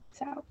that.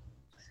 So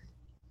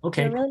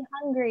Okay. You're really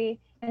hungry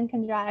and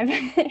can drive.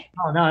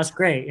 Oh no, that's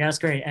great. Yeah, that's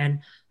great. And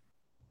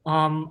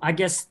I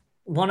guess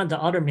one of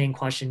the other main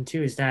question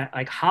too is that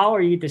like how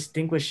are you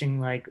distinguishing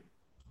like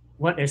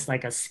what is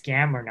like a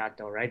scam or not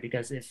though, right?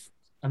 Because if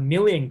a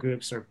million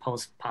groups or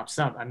posts pops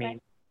up, I mean,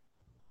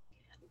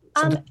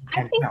 I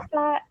think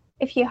that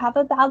if you have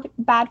a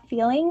bad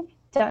feeling,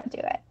 don't do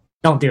it.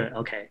 Don't do it.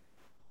 Okay.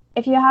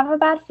 If you have a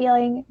bad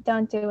feeling,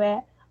 don't do it.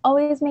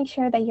 Always make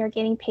sure that you're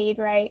getting paid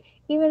right.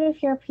 Even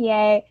if you're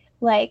PA,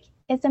 like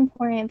it's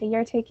important that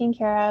you're taken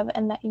care of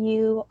and that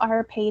you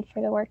are paid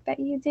for the work that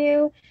you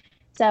do.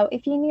 So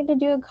if you need to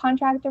do a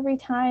contract every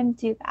time,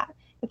 do that.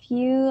 If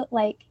you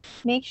like,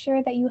 make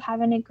sure that you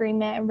have an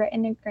agreement, a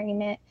written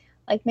agreement,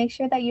 like make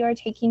sure that you are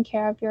taking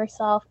care of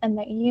yourself and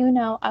that you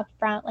know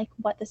upfront like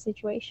what the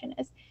situation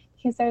is.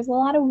 Because there's a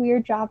lot of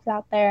weird jobs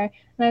out there and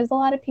there's a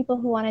lot of people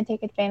who want to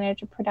take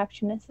advantage of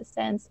production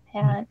assistants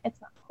and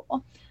it's not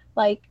cool.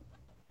 Like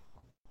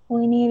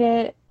we need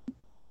to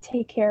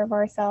take care of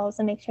ourselves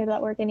and make sure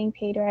that we're getting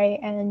paid right.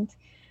 And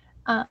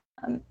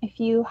if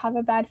you have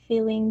a bad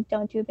feeling,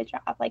 don't do the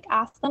job. Like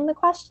ask them the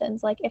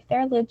questions. Like if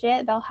they're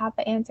legit, they'll have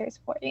the answers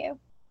for you.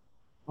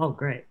 Oh,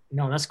 great.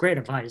 No, that's great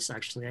advice,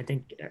 actually. I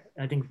think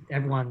a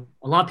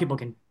lot of people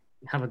can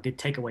have a good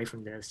takeaway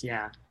from this.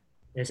 Yeah.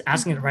 Is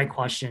asking the right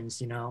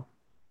questions.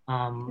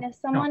 And if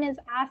someone is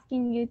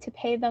asking you to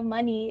pay them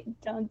money,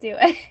 don't do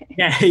it.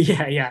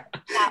 Yeah.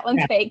 That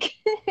one's fake.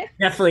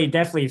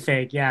 Definitely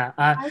fake. Yeah.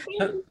 I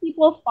think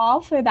people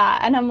fall for that.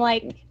 And I'm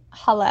like,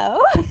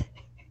 hello?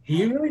 Do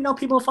you really know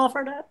people fall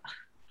for that?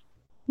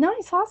 No,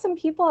 I saw some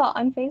people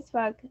on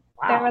Facebook.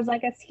 Wow. There was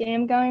like a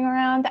scam going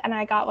around and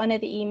I got one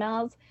of the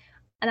emails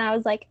and I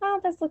was like,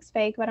 oh, this looks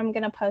fake, but I'm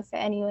going to post it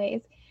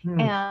anyways.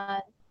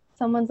 And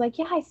someone's like,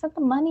 yeah, I sent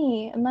the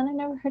money. And then I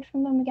never heard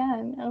from them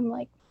again. And I'm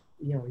like,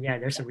 yeah,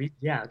 there's a reason.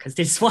 Yeah, because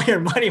they just want your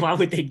money. Why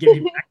would they give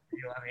you back to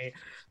you? I mean,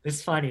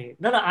 it's funny.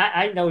 No,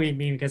 I know what you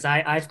mean because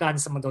I've gotten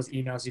some of those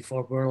emails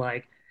before where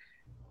like,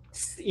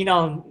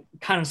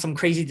 kind of some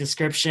crazy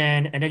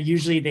description. And then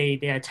usually they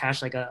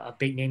attach like a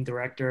big name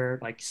director,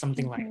 like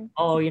something like,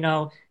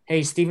 oh,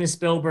 hey, Steven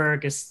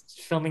Spielberg is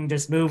filming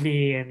this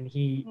movie and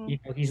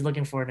he's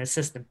looking for an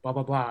assistant, blah,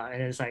 blah, blah.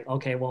 And it's like,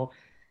 okay, well,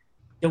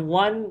 the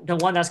one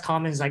that's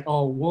common is like,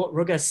 oh,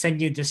 we're going to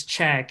send you this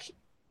check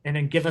and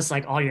then give us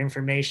like all your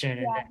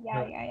information.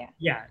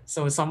 Yeah.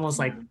 So it's almost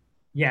like,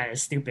 yeah,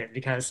 it's stupid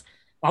because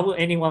why would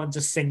anyone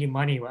just send you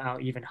money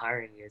without even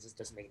hiring you? It just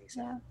doesn't make any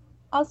sense. Yeah.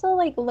 Also,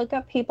 like, look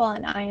up people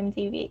on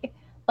IMDb.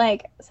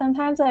 Like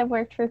sometimes I've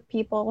worked for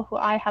people who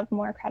I have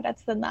more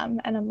credits than them,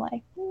 and I'm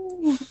like,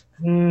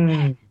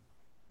 Mm.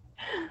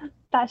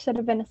 that should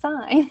have been a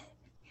sign.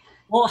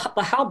 Well,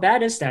 but how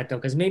bad is that though?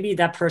 Because maybe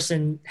that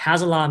person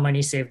has a lot of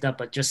money saved up,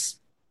 but just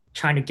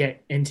trying to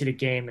get into the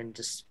game and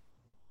just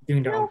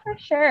doing their own No, for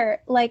sure.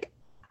 Like,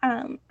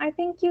 I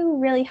think you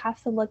really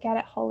have to look at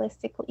it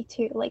holistically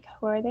too. Like,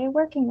 who are they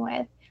working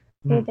with?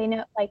 Do thing. they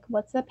know, like,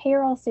 what's the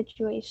payroll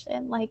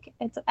situation? Like,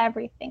 it's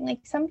everything. Like,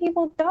 some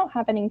people don't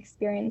have any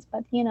experience,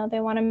 but, they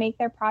want to make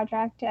their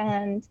project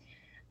and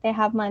they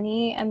have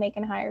money and they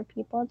can hire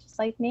people. Just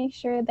like make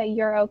sure that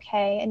you're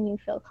okay and you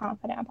feel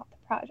confident about the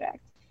project.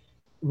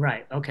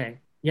 Right. Okay.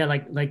 Yeah,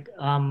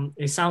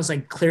 it sounds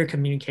like clear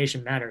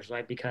communication matters,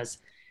 right? Because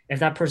if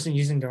that person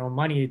using their own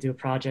money to do a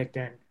project,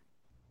 then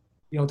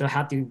they'll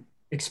have to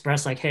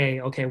express like,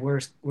 hey, okay, we're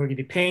gonna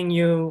be paying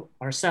you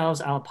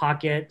ourselves out of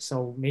pocket,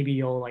 so maybe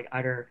you'll like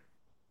either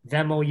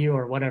Venmo you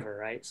or whatever,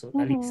 right? So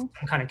at least Mm-hmm.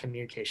 some kind of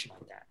communication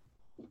with that.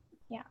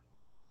 Yeah.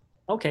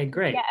 Okay,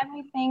 great. Get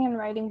everything in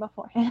writing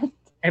beforehand.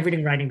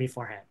 Everything writing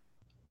beforehand.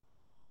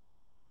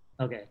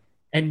 Okay.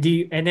 And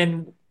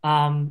then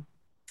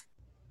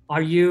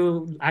are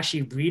you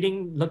actually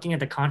reading, looking at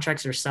the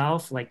contracts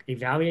yourself, like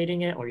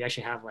evaluating it, or you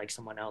actually have like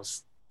someone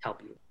else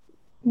help you?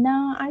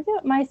 No, I do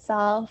it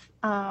myself.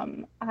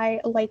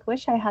 I like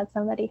wish I had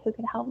somebody who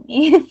could help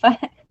me, but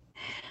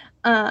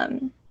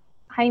um,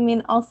 I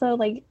mean, also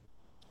like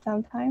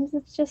sometimes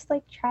it's just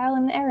like trial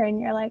and error, and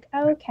you're like,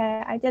 oh,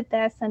 okay, I did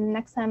this, and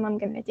next time I'm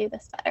gonna do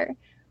this better,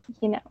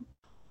 you know.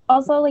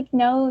 Also, like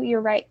know your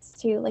rights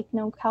too. Like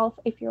know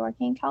if you're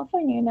working in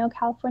California, know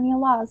California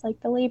laws, like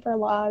the labor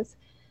laws,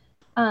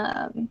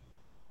 um,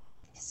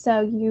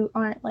 so you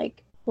aren't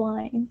like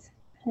blind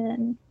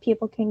and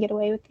people can get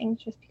away with things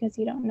just because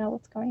you don't know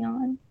what's going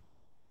on.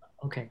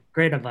 Okay,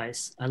 great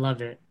advice. I love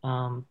it.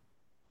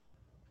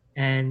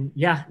 And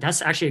yeah,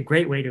 that's actually a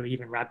great way to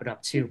even wrap it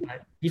up too.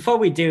 But before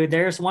we do,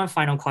 there's one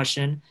final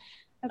question.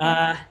 Okay.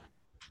 Uh,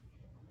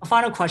 a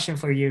final question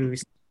for you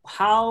is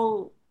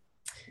how,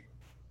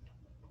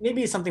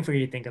 maybe it's something for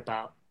you to think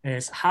about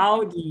is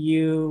what do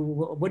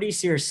you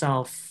see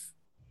yourself,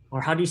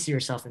 or how do you see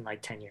yourself in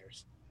like 10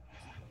 years?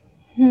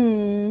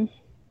 Hmm.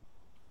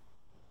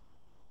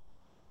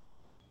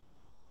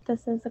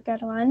 This is a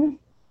good one.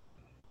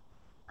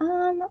 I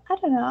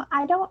don't know.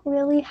 I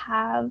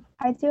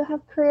do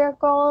have career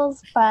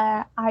goals,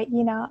 but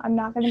I'm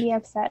not going to be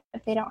upset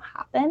if they don't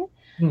happen.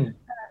 Hmm.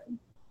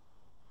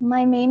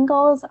 My main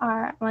goals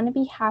are I want to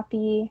be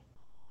happy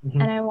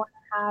Mhm. and I want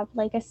to have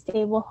like a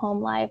stable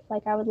home life.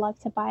 Like I would love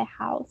to buy a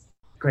house.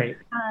 Great.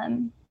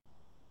 Um,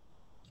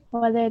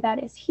 whether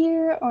that is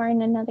here or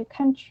in another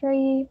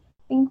country.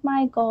 I think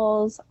my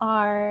goals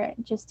are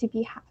just to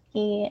be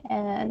happy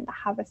and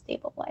have a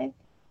stable life.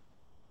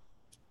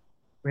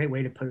 Great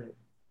way to put it.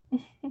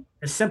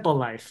 A simple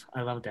life.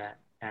 I love that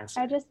answer.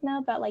 I just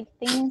know that like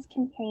things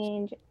can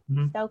change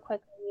Mhm. so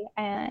quickly,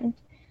 and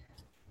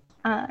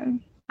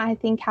I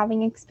think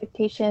having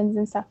expectations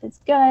and stuff is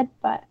good,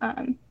 but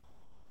my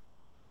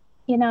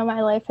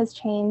life has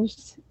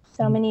changed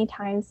so Mhm. many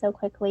times so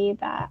quickly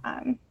that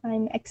I'm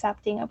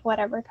accepting of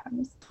whatever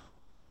comes.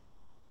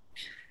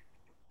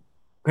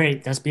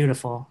 Great. That's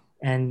beautiful.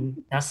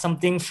 And that's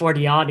something for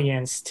the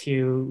audience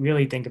to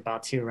really think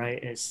about too,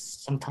 right? Is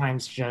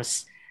sometimes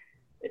just,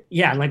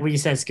 yeah, like what you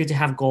said, it's good to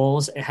have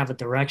goals and have a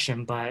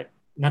direction, but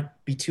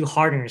not be too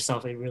hard on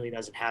yourself. It really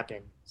doesn't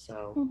happen.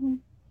 So Mm-hmm.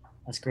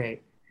 that's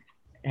great.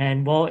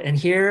 And well, and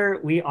here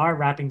we are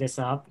wrapping this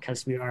up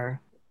because we are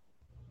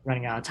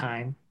running out of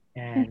time.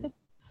 And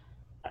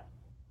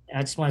I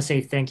just want to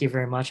say thank you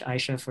very much,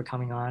 Aisha, for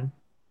coming on.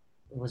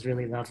 It was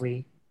really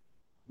lovely.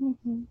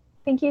 Mm-hmm.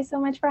 Thank you so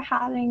much for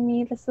having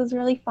me. This was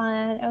really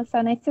fun. It was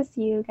so nice to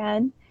see you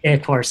again. And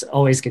of course,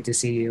 always good to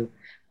see you.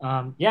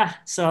 Yeah.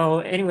 So,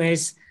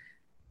 anyways,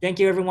 thank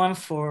you everyone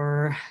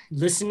for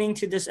listening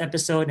to this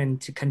episode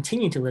and to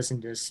continue to listen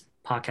to this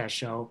podcast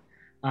show.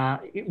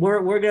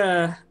 We're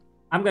gonna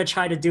I'm gonna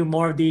try to do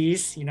more of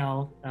these. Been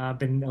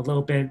a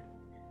little bit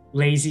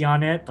lazy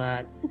on it,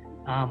 but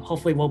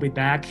hopefully we'll be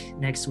back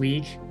next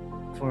week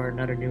for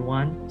another new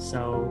one.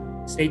 So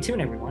stay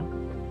tuned, everyone.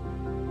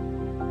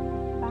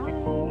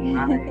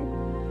 Bye. Bye.